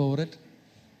to sleep over it?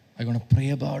 Are you going to pray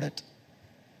about it?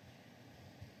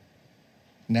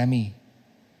 Nami,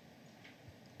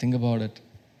 think about it.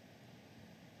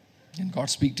 Can God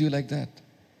speak to you like that?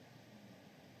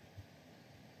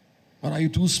 Or are you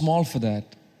too small for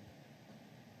that?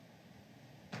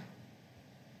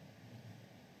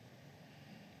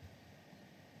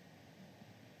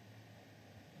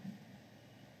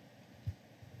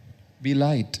 Be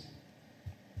light.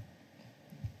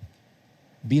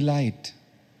 Be light.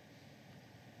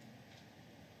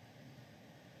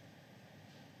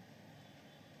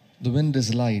 The wind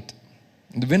is light.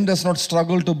 The wind does not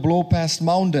struggle to blow past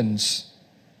mountains.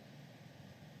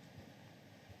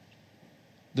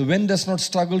 The wind does not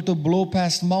struggle to blow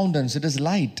past mountains. It is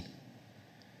light.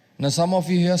 Now, some of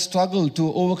you here struggle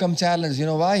to overcome challenge. You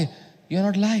know why? You're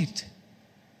not light.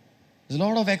 There's a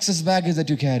lot of excess baggage that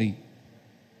you carry.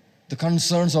 The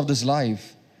concerns of this life,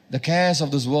 the cares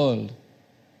of this world.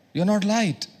 You're not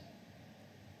light.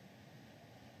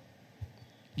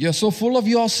 You're so full of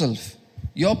yourself,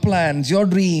 your plans, your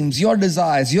dreams, your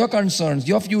desires, your concerns,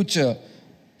 your future.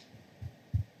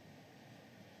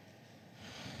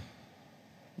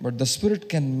 But the Spirit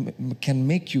can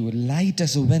make you light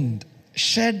as a wind.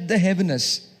 Shed the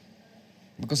heaviness.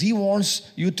 Because He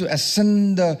wants you to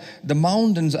ascend the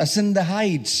mountains, ascend the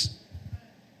heights.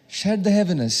 Shed the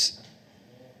heaviness.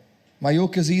 My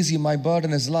yoke is easy, my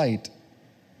burden is light.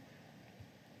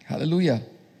 Hallelujah.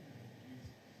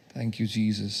 Thank you,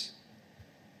 Jesus.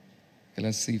 Okay,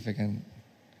 let's see if I can.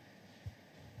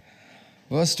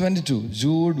 Verse 22,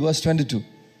 Jude, verse 22.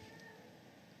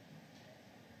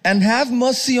 And have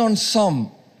mercy on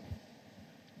some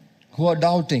who are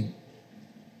doubting.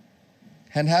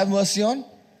 And have mercy on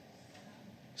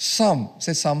some.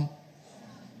 Say some.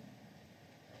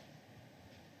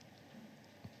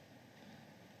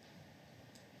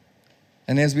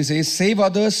 And as we say, save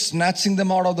others, snatching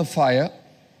them out of the fire.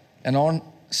 And on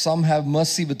some have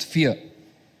mercy with fear,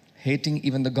 hating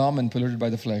even the garment polluted by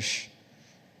the flesh.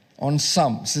 On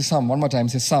some. Say some. One more time.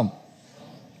 Say some.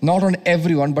 Not on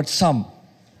everyone, but some.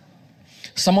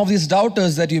 Some of these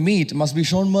doubters that you meet must be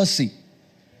shown mercy.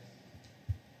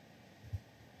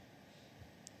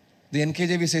 The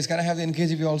NKJV says, can I have the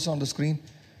NKJV also on the screen?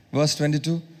 Verse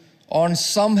 22. On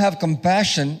some have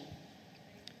compassion,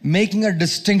 making a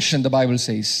distinction, the Bible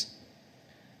says.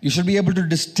 You should be able to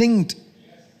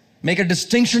make a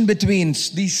distinction between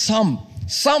these some.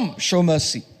 Some show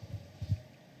mercy.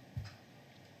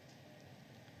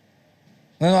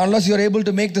 Now, unless you're able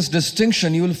to make this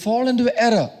distinction, you will fall into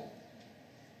error.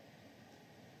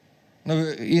 Now,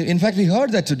 in fact, we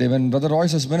heard that today when Brother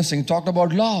Royce was ministering, he talked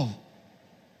about love.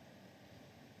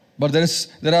 But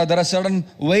there are certain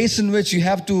ways in which you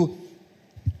have to.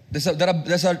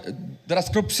 There are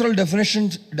scriptural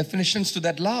definitions to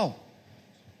that love.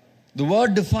 The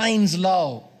word defines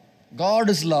love. God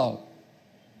is love.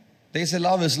 They say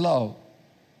love is love.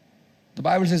 The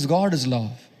Bible says God is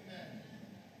love.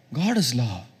 God is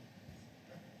love.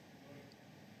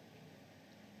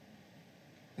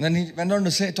 And then he went on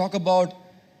to talk about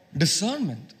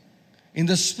discernment. In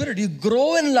the Spirit, you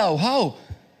grow in love. How?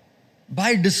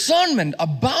 by discernment,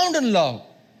 abound in love.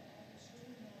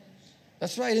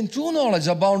 That's right, in true knowledge,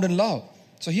 abound in love.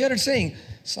 So here it's saying,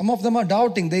 some of them are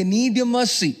doubting. They need your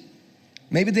mercy.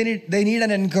 Maybe they need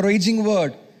an encouraging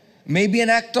word. Maybe an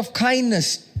act of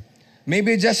kindness.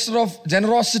 Maybe a gesture of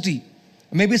generosity.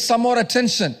 Maybe some more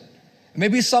attention.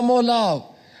 Maybe some more love.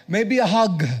 Maybe a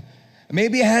hug.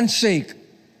 Maybe a handshake.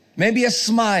 Maybe a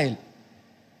smile.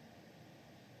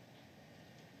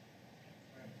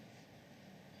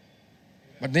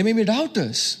 But they may be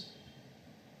doubters.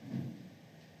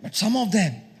 But some of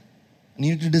them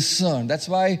need to discern. That's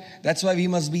why we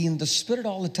must be in the Spirit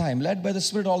all the time, led by the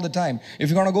Spirit all the time. If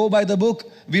you're going to go by the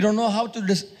book, we don't know how to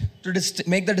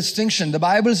make the distinction. The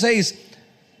Bible says,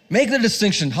 make the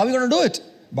distinction. How are you going to do it?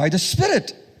 By the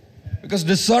Spirit. Because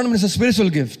discernment is a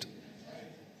spiritual gift.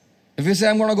 If you say,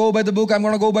 I'm going to go by the book,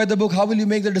 how will you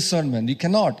make the discernment? You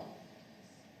cannot.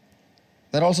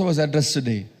 That also was addressed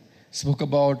today. Spoke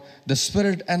about the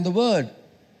Spirit and the Word.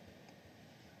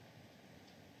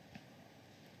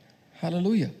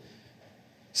 Hallelujah.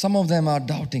 Some of them are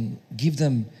doubting. Give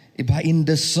them, in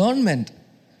discernment,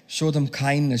 show them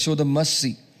kindness, show them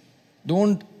mercy.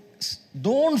 Don't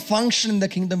function in the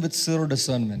kingdom with zero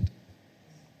discernment.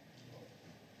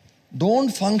 Don't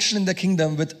function in the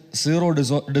kingdom with zero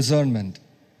discernment.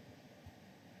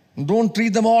 Don't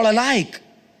treat them all alike.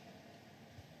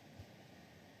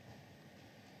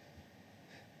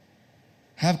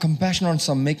 Have compassion on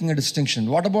some, making a distinction.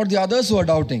 What about the others who are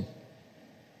doubting?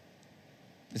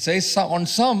 It says, on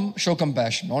some, show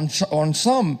compassion. On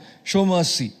some, show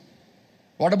mercy.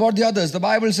 What about the others? The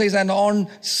Bible says, and on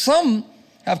some,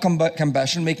 have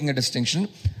compassion, making a distinction.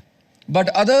 But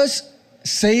others,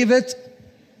 say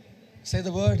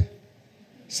the word.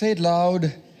 Say it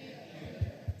loud.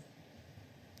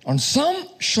 On some,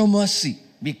 show mercy.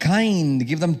 Be kind.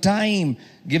 Give them time.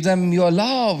 Give them your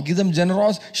love.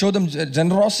 Show them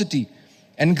generosity.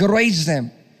 Encourage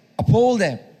them. Uphold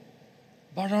them.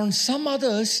 But on some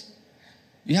others,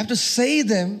 you have to save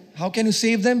them. How can you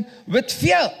save them? With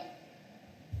fear.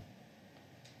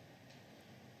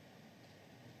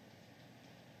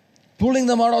 Pulling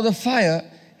them out of the fire,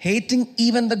 hating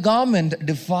even the garment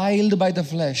defiled by the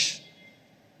flesh.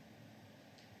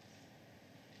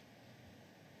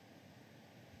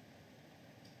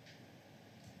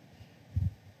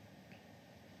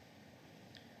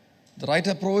 The right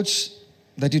approach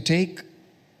that you take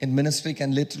in ministry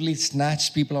can literally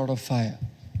snatch people out of fire.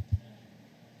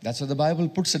 That's why the Bible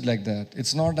puts it like that.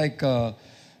 It's not like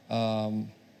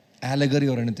allegory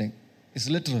or anything. It's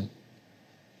literal.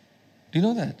 Do you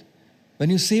know that? When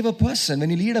you save a person,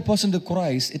 when you lead a person to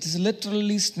Christ, it is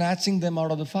literally snatching them out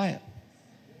of the fire.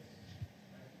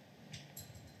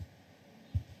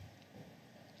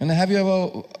 And have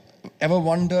you ever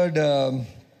wondered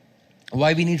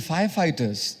why we need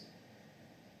firefighters?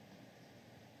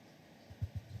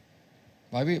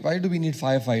 Why do we need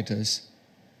firefighters?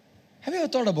 Have you ever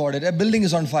thought about it? A building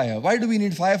is on fire. Why do we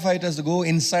need firefighters to go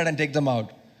inside and take them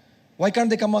out? Why can't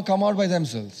they come out by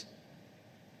themselves?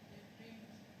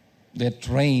 They're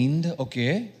trained,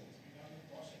 okay.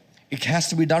 It has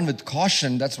to be done with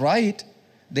caution, that's right.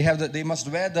 They must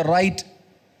wear the right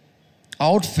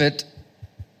outfit.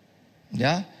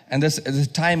 Yeah? And this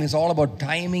time is all about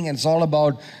timing, and it's all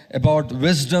about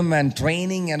wisdom and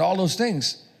training and all those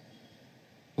things.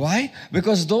 Why?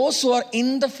 Because those who are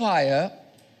in the fire,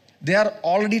 they are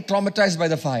already traumatized by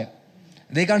the fire.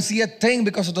 They can't see a thing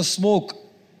because of the smoke.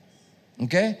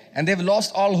 Okay? And they've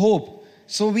lost all hope.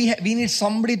 So we need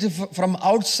somebody from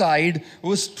outside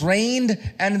who is trained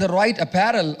and in the right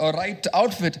apparel or right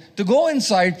outfit to go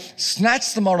inside,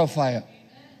 snatch them out of fire.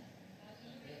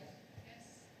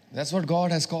 That's what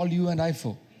God has called you and I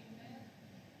for.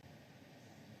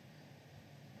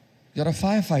 You're a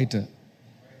firefighter.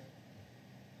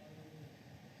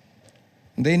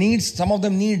 Some of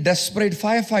them need desperate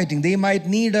firefighting. They might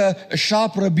need a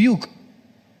sharp rebuke.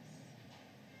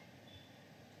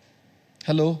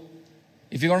 Hello?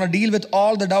 If you're going to deal with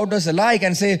all the doubters alike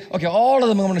and say, okay, all of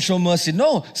them are going to show mercy.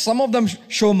 No, some of them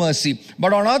show mercy.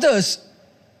 But on others,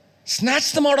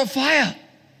 snatch them out of fire.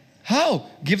 How?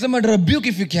 Give them a rebuke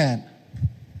if you can.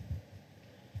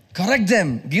 Correct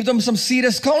them. Give them some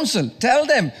serious counsel. Tell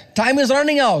them, time is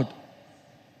running out.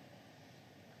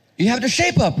 You have to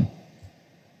shape up.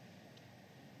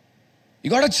 You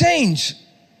got to change.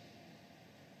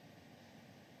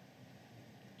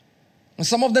 And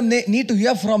some of them need to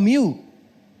hear from you.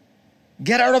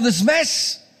 Get out of this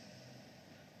mess.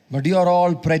 But you are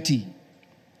all pretty.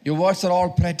 Your words are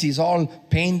all pretty. It's all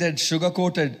painted,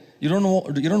 sugar-coated. You don't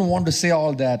want to say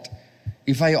all that.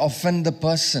 If I offend the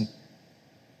person.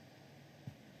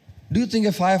 Do you think a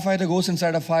firefighter goes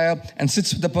inside a fire and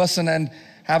sits with the person and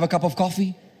have a cup of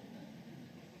coffee?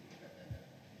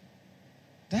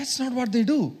 That's not what they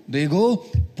do. They go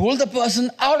pull the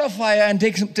person out of fire and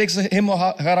takes him or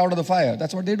her out of the fire.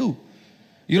 That's what they do.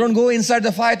 You don't go inside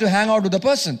the fire to hang out with the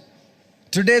person.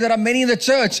 Today there are many in the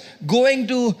church going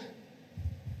to,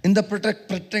 in the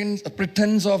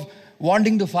pretense of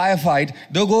wanting to firefight,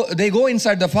 they go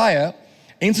inside the fire.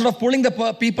 Instead of pulling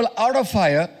the people out of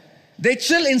fire, they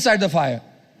chill inside the fire.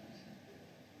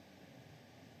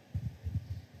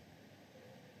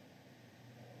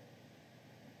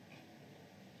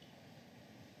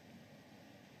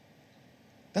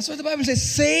 That's what the Bible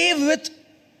says. Save with.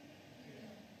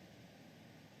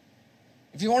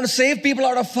 If you want to save people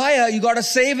out of fire, you got to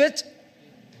save it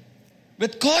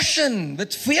with caution,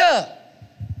 with fear.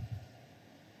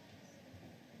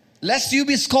 Lest you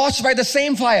be scorched by the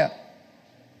same fire.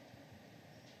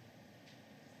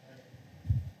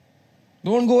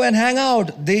 Don't go and hang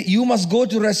out. You must go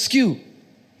to rescue.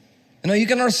 You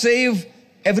cannot save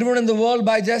everyone in the world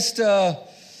by just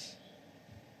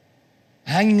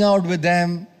hanging out with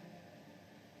them.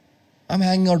 I'm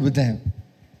hanging out with them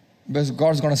because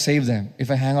God's going to save them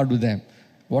if I hang out with them.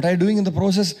 What are you doing in the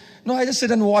process? No, I just sit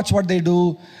and watch what they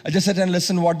do. I just sit and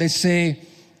listen what they say.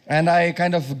 And I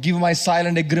kind of give my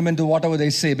silent agreement to whatever they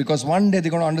say, because one day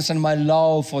they're going to understand my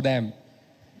love for them.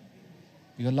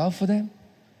 Your love for them?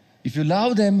 If you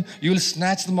love them, you will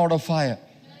snatch them out of fire.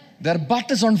 Their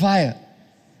butt is on fire.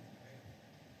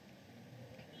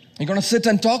 You're going to sit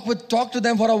and talk to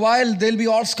them for a while. They'll be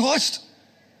all scorched.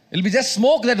 It'll be just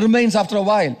smoke that remains after a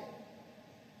while.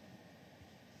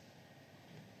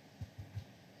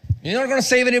 You're not going to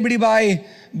save anybody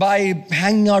by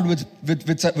hanging out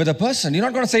with a person. You're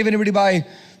not going to save anybody by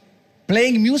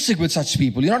playing music with such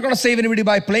people. You're not going to save anybody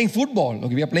by playing football.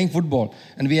 Okay, we are playing football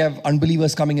and we have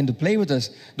unbelievers coming in to play with us.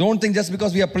 Don't think just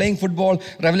because we are playing football,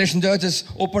 Revelation Church has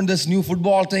opened this new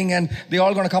football thing and they're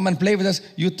all going to come and play with us.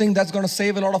 You think that's going to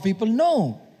save a lot of people?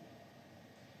 No.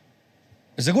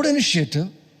 It's a good initiative.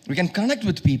 We can connect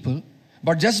with people.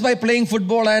 But just by playing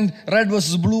football and red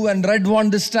versus blue and red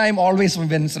won this time, always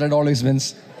wins. Red always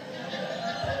wins.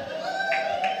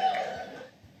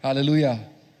 Hallelujah.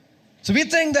 So we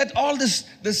think that all this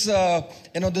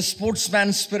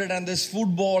sportsman spirit and this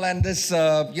football and this,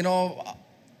 that's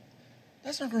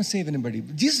not going to save anybody.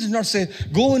 Jesus did not say,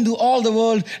 go into all the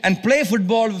world and play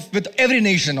football with every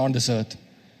nation on this earth.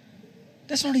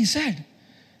 That's not what he said.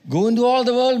 Go into all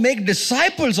the world, make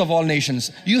disciples of all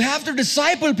nations. You have to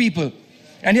disciple people.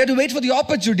 And you have to wait for the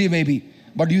opportunity maybe.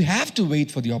 But you have to wait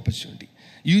for the opportunity.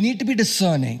 You need to be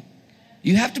discerning.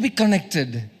 You have to be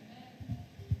connected.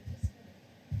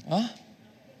 Huh?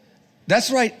 That's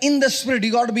right. In the Spirit.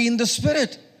 You got to be in the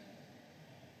Spirit.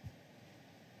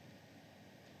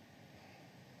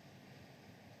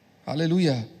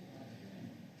 Hallelujah.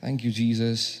 Thank you,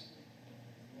 Jesus.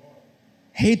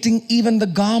 Hating even the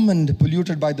garment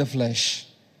polluted by the flesh.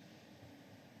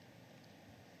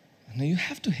 Now you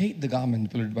have to hate the garment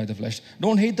polluted by the flesh.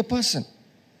 Don't hate the person.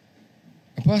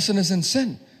 A person is in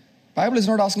sin. Bible is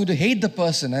not asking you to hate the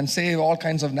person and say all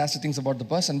kinds of nasty things about the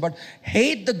person, but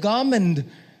hate the garment.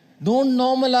 Don't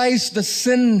normalize the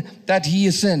sin that he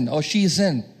is in or she is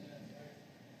in.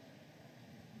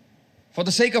 For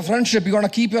the sake of friendship, you're going to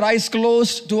keep your eyes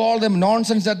closed to all the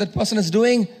nonsense that person is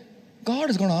doing. God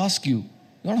is going to ask you.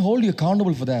 He's going to hold you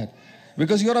accountable for that.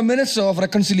 Because you're a minister of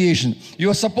reconciliation. You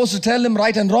are supposed to tell him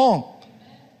right and wrong.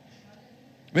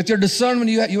 With your discernment,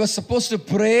 you are supposed to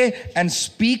pray and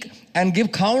speak and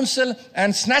give counsel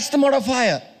and snatch them out of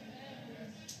fire.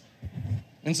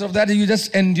 Instead of that, you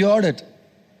just endured it.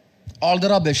 All the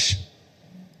rubbish.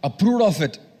 Approved of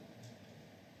it.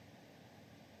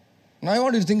 Now I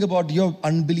want you to think about your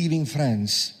unbelieving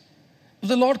friends. If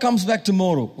the Lord comes back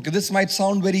tomorrow, okay, this might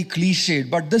sound very cliched,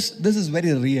 but this is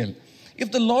very real.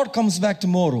 If the Lord comes back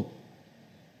tomorrow,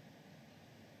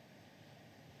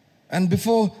 and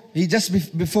before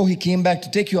he came back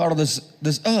to take you out of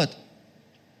this earth,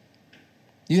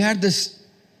 you had this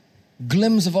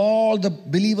glimpse of all the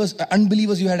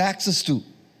unbelievers you had access to.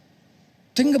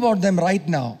 Think about them right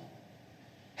now.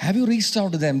 Have you reached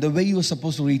out to them the way you were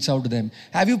supposed to reach out to them?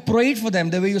 Have you prayed for them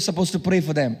the way you're supposed to pray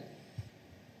for them?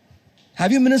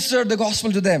 Have you ministered the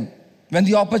gospel to them when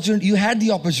you had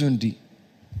the opportunity?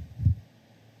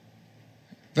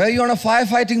 Were you on a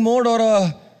firefighting mode or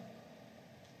a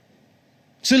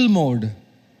chill mode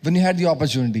when you had the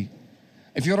opportunity?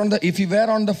 If you were on the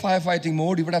firefighting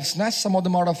mode, you would have snatched some of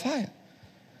them out of fire.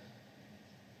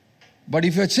 But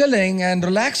if you're chilling and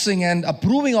relaxing and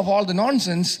approving of all the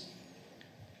nonsense,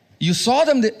 you saw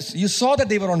that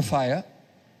they were on fire.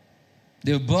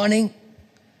 They were burning.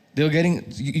 They were getting,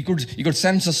 you could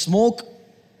sense the smoke,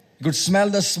 you could smell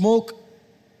the smoke,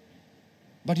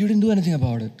 but you didn't do anything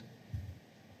about it.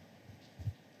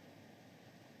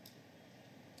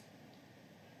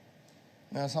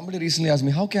 Now, somebody recently asked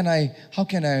me, how can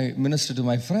I minister to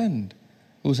my friend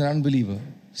who's an unbeliever?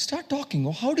 Start talking.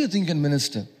 Oh, how do you think you can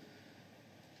minister?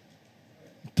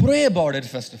 Pray about it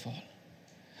first of all.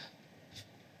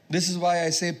 This is why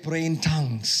I say pray in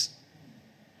tongues.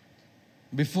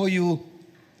 Before you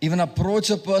even approach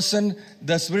a person,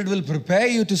 the Spirit will prepare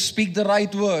you to speak the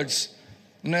right words.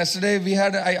 Yesterday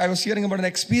I was hearing about an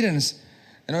experience.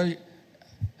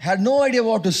 Had no idea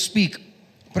what to speak.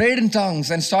 Prayed in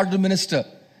tongues and started to minister.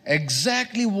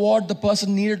 Exactly what the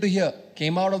person needed to hear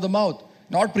came out of the mouth.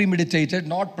 Not premeditated,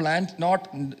 not planned,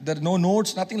 there are no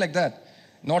notes, nothing like that.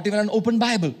 Not even an open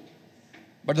Bible.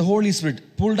 But the Holy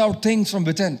Spirit pulled out things from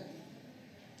within.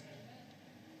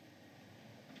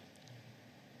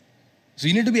 So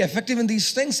you need to be effective in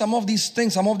these things. Some of these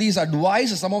things, some of these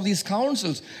advices, some of these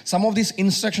counsels, some of these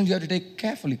instructions you have to take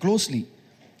carefully, closely,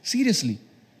 seriously.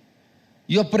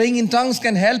 Your praying in tongues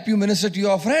can help you minister to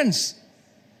your friends.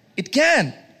 It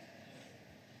can.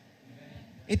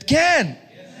 It can.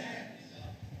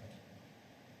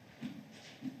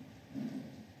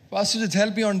 Pastor, just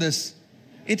help me on this.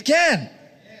 It can.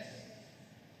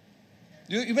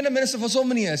 You've been a minister for so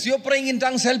many years. Your praying in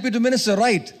tongues help you to minister,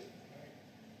 right?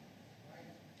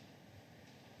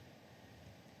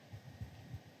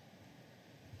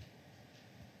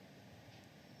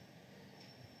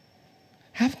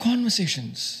 Have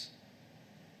conversations.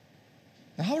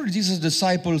 Now, how did Jesus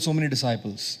disciple so many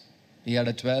disciples? He had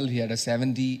a 12, he had a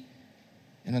 70.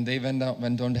 They went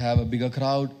on to have a bigger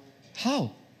crowd.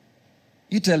 How?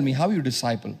 You tell me how you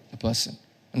disciple a person.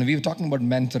 And we were talking about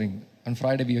mentoring. On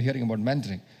Friday we were hearing about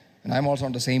mentoring. And I'm also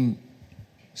on the same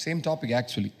topic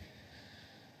actually.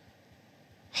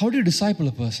 How do you disciple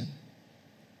a person?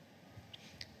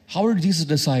 How did Jesus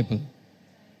disciple?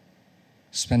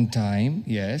 Spend time,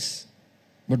 yes.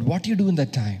 But what do you do in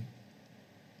that time?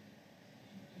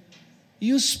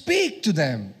 You speak to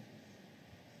them.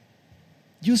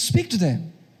 You speak to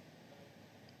them.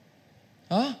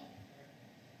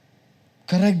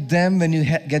 Correct them when you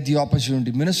get the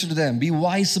opportunity. Minister to them. Be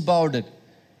wise about it.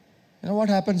 You know what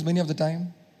happens many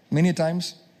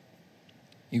times?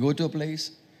 You go to a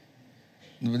place.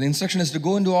 The instruction is to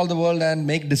go into all the world and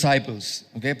make disciples.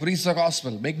 Okay, preach the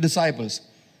gospel. Make disciples.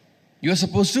 You are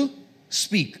supposed to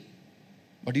speak.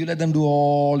 But you let them do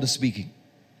all the speaking.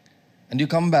 And you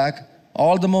come back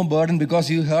all the more burdened because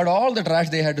you heard all the trash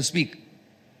they had to speak.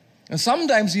 And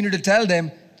sometimes you need to tell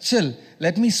them, chill,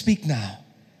 let me speak now.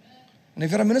 And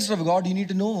if you're a minister of God, you need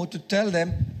to know to tell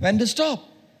them when to stop.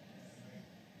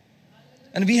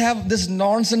 And we have this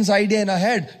nonsense idea in our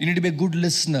head. You need to be a good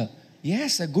listener.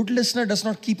 Yes, a good listener does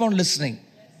not keep on listening.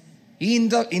 He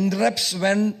interrupts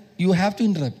when you have to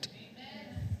interrupt.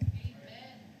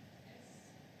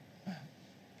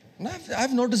 And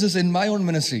I've noticed this in my own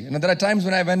ministry. There are times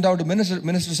when I went out to minister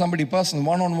to somebody personal,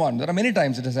 one-on-one. There are many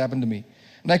times it has happened to me.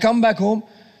 And I come back home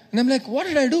and I'm like, what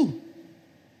did I do?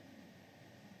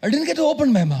 I didn't get to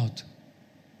open my mouth.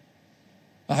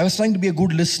 I was trying to be a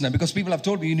good listener because people have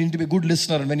told me you need to be a good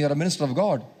listener when you're a minister of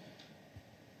God.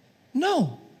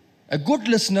 No. A good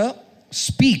listener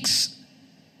speaks.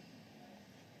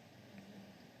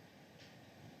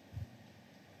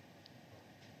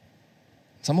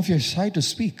 Some of you are shy to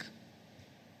speak.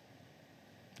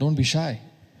 Don't be shy.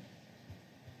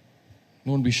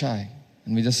 Don't be shy.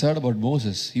 And we just heard about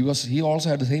Moses. He also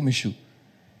had the same issue.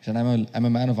 He said, I'm a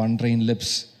man of untrained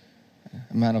lips.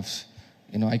 A man of,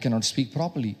 I cannot speak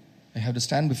properly. I have to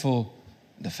stand before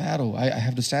the Pharaoh. I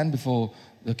have to stand before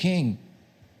the king.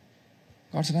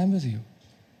 God said, I'm with you.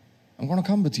 I'm going to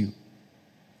come with you.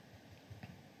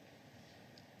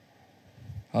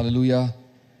 Hallelujah.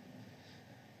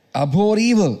 Abhor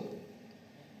evil.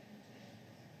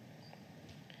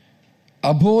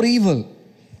 Abhor evil.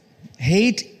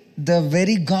 Hate the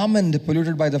very garment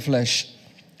polluted by the flesh.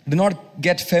 Do not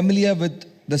get familiar with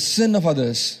the sin of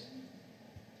others.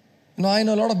 I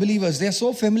know a lot of believers, they are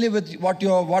so familiar with what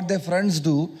their friends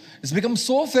do. It's become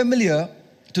so familiar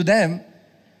to them,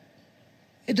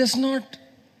 it does not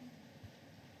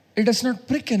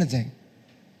prick anything.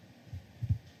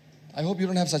 I hope you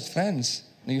don't have such friends.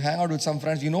 You hang out with some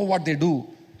friends, you know what they do.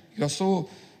 You're so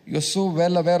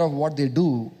well aware of what they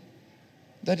do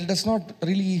that it does not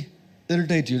really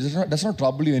irritate you. It does not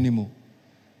trouble you anymore.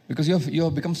 Because you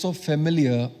have become so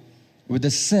familiar with the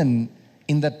sin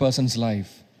in that person's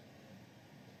life.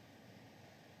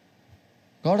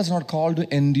 God is not called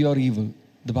to endure evil.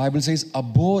 The Bible says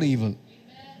abhor evil. Amen.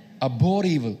 Abhor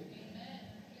evil. Amen.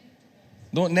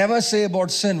 Don't never say about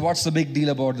sin, what's the big deal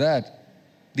about that?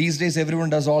 These days everyone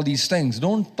does all these things.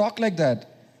 Don't talk like that.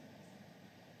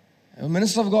 A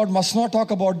minister of God must not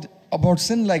talk about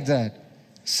sin like that.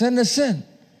 Sin is sin.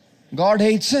 God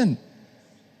hates sin.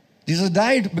 Jesus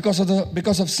died because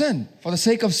of sin, for the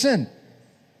sake of sin,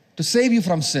 to save you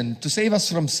from sin, to save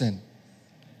us from sin.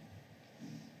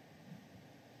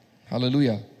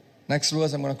 Hallelujah. Next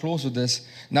verse, I'm going to close with this.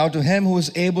 Now to him who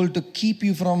is able to keep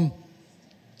you from,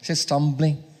 say,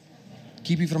 stumbling.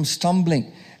 Keep you from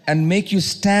stumbling and make you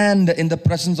stand in the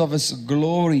presence of his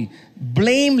glory.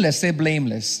 Blameless, say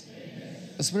blameless.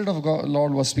 The Spirit of God,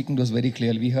 Lord was speaking to us very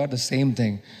clearly. We heard the same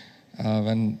thing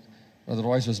when Brother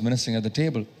Royce was ministering at the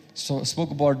table. So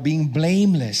spoke about being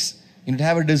blameless. You need to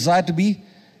have a desire to be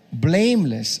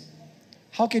blameless.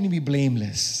 How can you be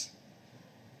blameless?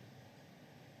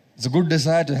 It's a good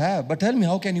desire to have. But tell me,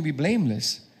 how can you be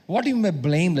blameless? What do you mean by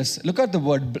blameless? Look at the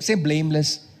word. Say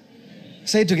blameless.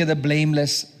 Say it together,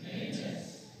 blameless.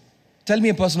 Tell me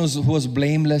a person who was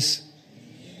blameless.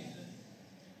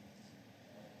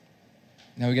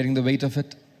 Now we're getting the weight of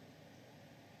it.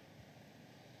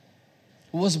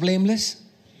 Who was blameless?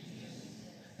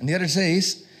 And here it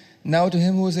says, now to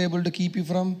him who is able to keep you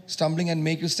from stumbling and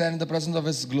make you stand in the presence of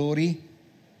his glory.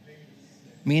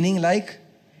 Meaning like?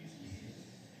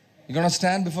 You're going to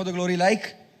stand before the glory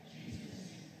like?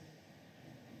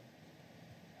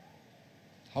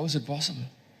 How is it possible?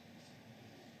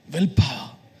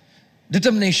 Willpower,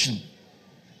 determination,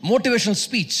 motivational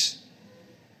speech.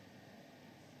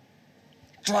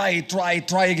 Try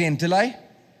again till I.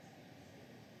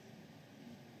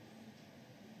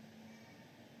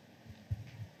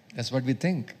 That's what we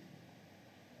think.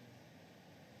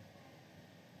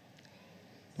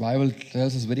 The Bible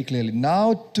tells us very clearly.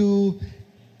 Now to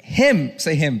him,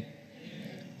 say him.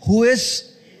 Who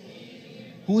is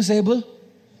able?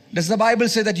 Does the Bible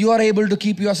say that you are able to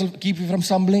keep you from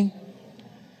stumbling?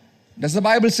 Does the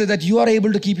Bible say that you are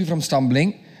able to keep you from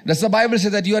stumbling? Does the Bible say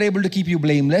that you are able to keep you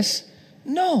blameless?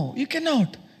 No, you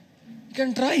cannot. You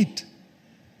can try it.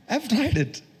 I've tried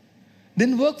it.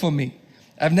 Didn't work for me.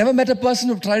 I've never met a person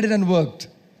who tried it and worked.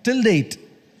 Till date.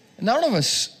 None of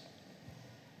us.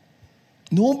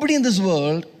 Nobody in this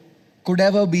world could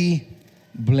ever be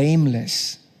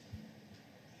blameless.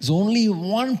 There's only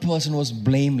one person who was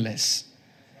blameless.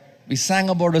 We sang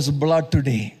about his blood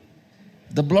today.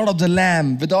 The blood of the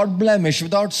Lamb, without blemish,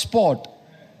 without spot.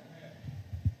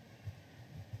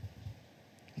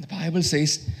 The Bible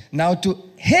says, now to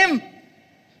him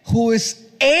who is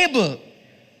able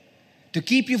to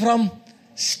keep you from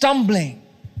stumbling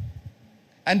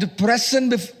and to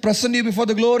present you before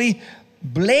the glory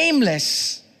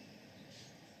blameless.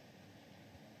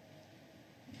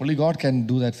 Only God can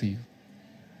do that for you.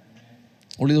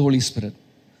 Only the Holy Spirit.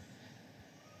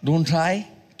 Don't try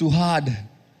too hard.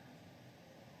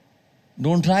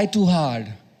 Don't try too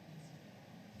hard.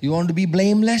 You want to be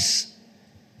blameless?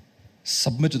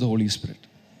 Submit to the Holy Spirit.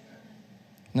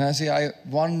 Now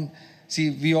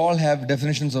we all have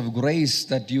definitions of grace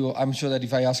I'm sure that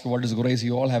if I ask you what is grace,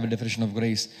 you all have a definition of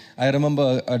grace. I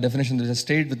remember a definition that has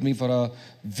stayed with me for a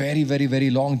very, very, very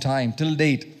long time, till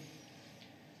date.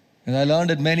 And I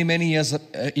learned it many, many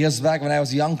years back when I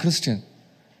was a young Christian.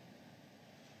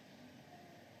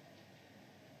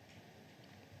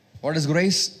 What is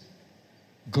grace?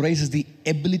 Grace is the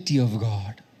ability of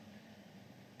God,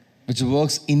 which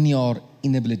works in your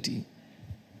inability.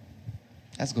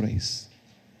 That's grace.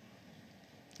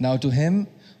 Now to him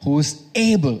who is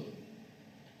able.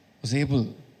 Who's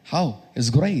able? How?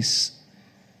 His grace.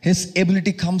 His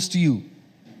ability comes to you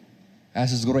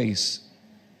as his grace.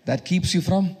 That keeps you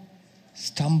from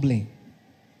stumbling.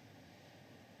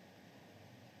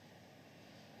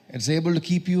 It's able to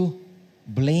keep you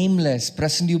blameless,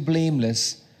 present you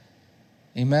blameless.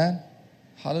 Amen.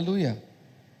 Hallelujah.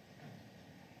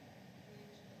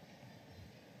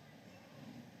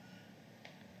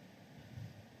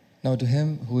 Now to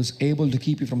him who is able to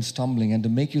keep you from stumbling and to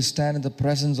make you stand in the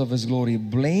presence of his glory,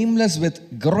 blameless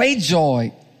with great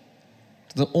joy,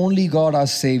 to the only God our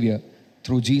Savior,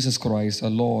 through Jesus Christ our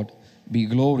Lord, be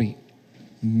glory,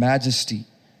 majesty,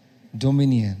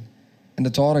 dominion, and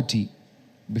authority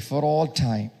before all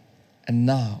time and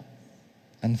now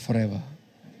and forever.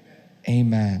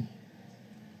 Amen.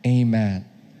 Amen.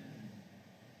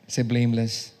 Say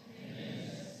blameless.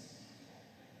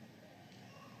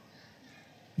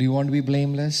 Do you want to be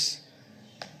blameless?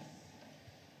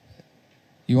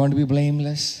 You want to be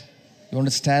blameless? You want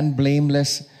to stand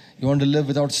blameless? You want to live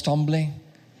without stumbling?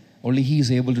 Only He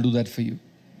is able to do that for you.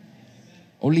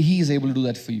 Only He is able to do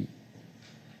that for you.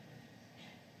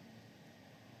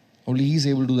 Only He is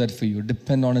able to do that for you.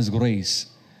 Depend on His grace.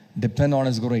 Depend on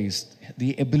His grace.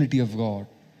 The ability of God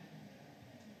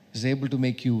is able to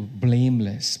make you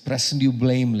blameless, present you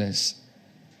blameless.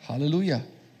 Hallelujah.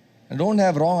 And don't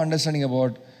have wrong understanding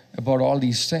about all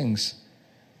these things.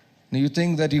 Now you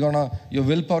think that your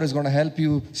willpower is going to help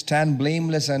you stand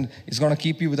blameless and it's going to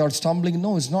keep you without stumbling.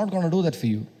 No, it's not going to do that for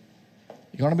you.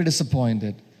 You're going to be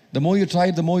disappointed. The more you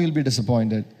try, the more you'll be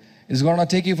disappointed. It's going to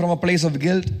take you from a place of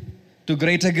guilt to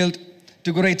greater guilt,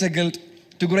 to greater guilt,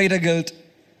 to greater guilt.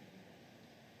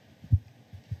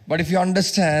 But if you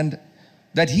understand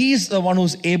that He is the one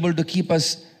who's able to keep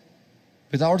us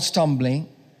without stumbling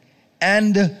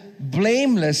and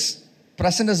blameless,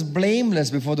 present us blameless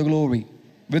before the glory,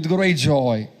 with great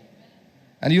joy.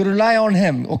 And you rely on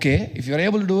Him. Okay, if you're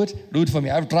able to do it for me.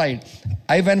 I've tried.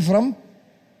 I went from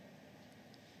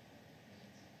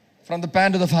the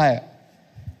pan to the fire.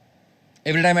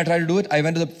 Every time I try to do it, I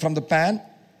went from the pan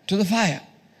to the fire.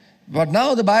 But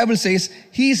now the Bible says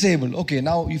He's able. Okay,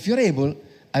 now if you're able,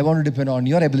 I want to depend on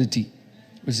your ability,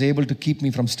 which is able to keep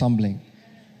me from stumbling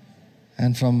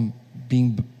and from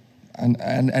being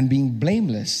and being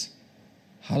blameless.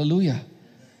 Hallelujah.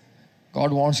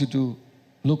 God wants you to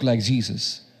look like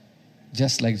Jesus,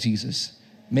 just like Jesus,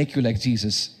 make you like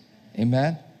Jesus.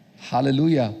 Amen.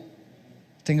 Hallelujah.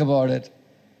 Think about it.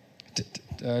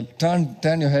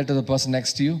 Turn your head to the person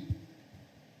next to you.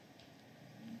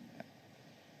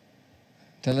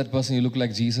 Tell that person you look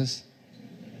like Jesus.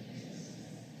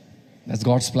 That's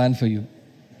God's plan for you.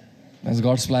 That's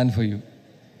God's plan for you.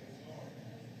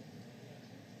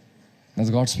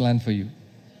 That's God's plan for you.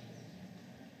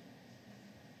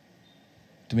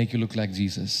 To make you look like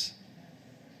Jesus.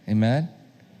 Amen?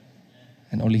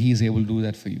 And only He is able to do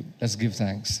that for you. Let's give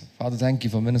thanks. Father, thank You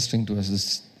for ministering to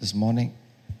us this morning.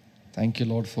 Thank You,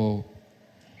 Lord, for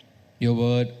Your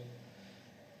word.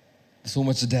 So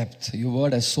much depth. Your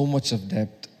word has so much of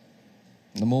depth.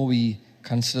 The more we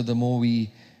consider, the more we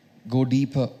go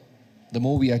deeper, the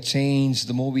more we are changed,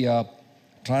 the more we are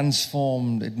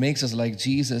transformed. It makes us like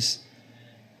Jesus.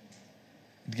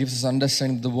 It gives us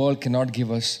understanding the world cannot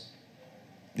give us.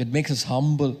 It makes us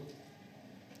humble.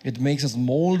 It makes us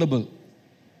moldable.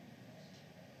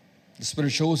 The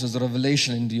Spirit shows us the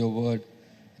revelation into Your word.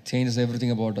 It changes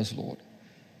everything about us, Lord.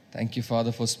 Thank You,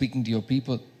 Father, for speaking to Your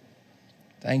people.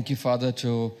 Thank You, Father,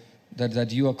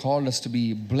 that You are called us to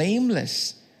be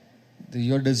blameless.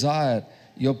 Your desire,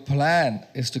 Your plan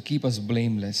is to keep us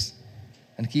blameless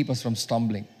and keep us from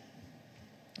stumbling.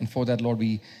 And for that, Lord,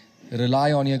 we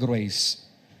rely on Your grace.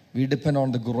 We depend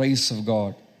on the grace of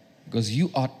God because You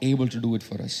are able to do it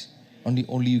for us.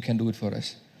 Only You can do it for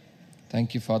us.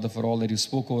 Thank You, Father, for all that You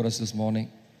spoke over us this morning.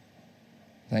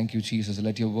 Thank You, Jesus.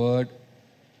 Let Your word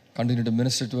continue to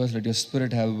minister to us. Let Your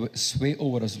Spirit have sway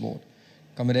over us, Lord.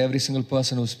 Commit every single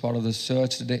person who's part of this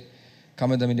church today.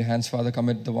 Commit them in Your hands, Father.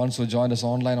 Commit the ones who joined us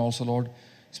online also, Lord.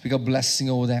 Speak a blessing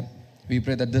over them. We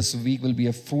pray that this week will be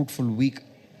a fruitful week.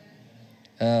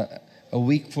 A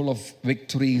week full of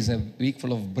victories, a week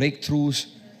full of breakthroughs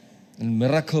and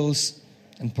miracles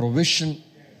and provision.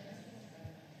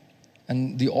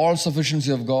 And the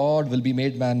all-sufficiency of God will be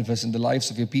made manifest in the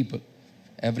lives of Your people.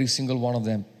 Every single one of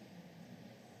them.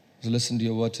 So listen to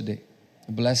Your word today.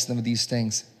 Bless them with these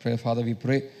things. Pray, Father, we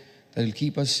pray that You'll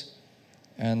keep us.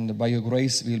 And by Your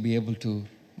grace, we'll be able to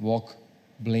walk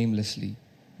blamelessly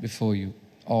before You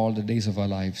all the days of our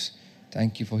lives.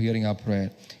 Thank You for hearing our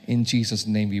prayer. In Jesus'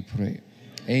 name we pray.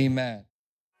 Amen.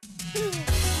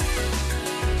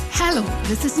 Hello,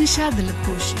 this is Nisha Dilip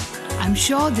Koshi. I'm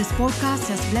sure this podcast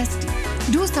has blessed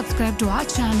you. Do subscribe to our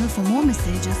channel for more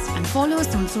messages and follow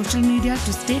us on social media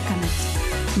to stay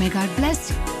connected. May God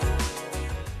bless you.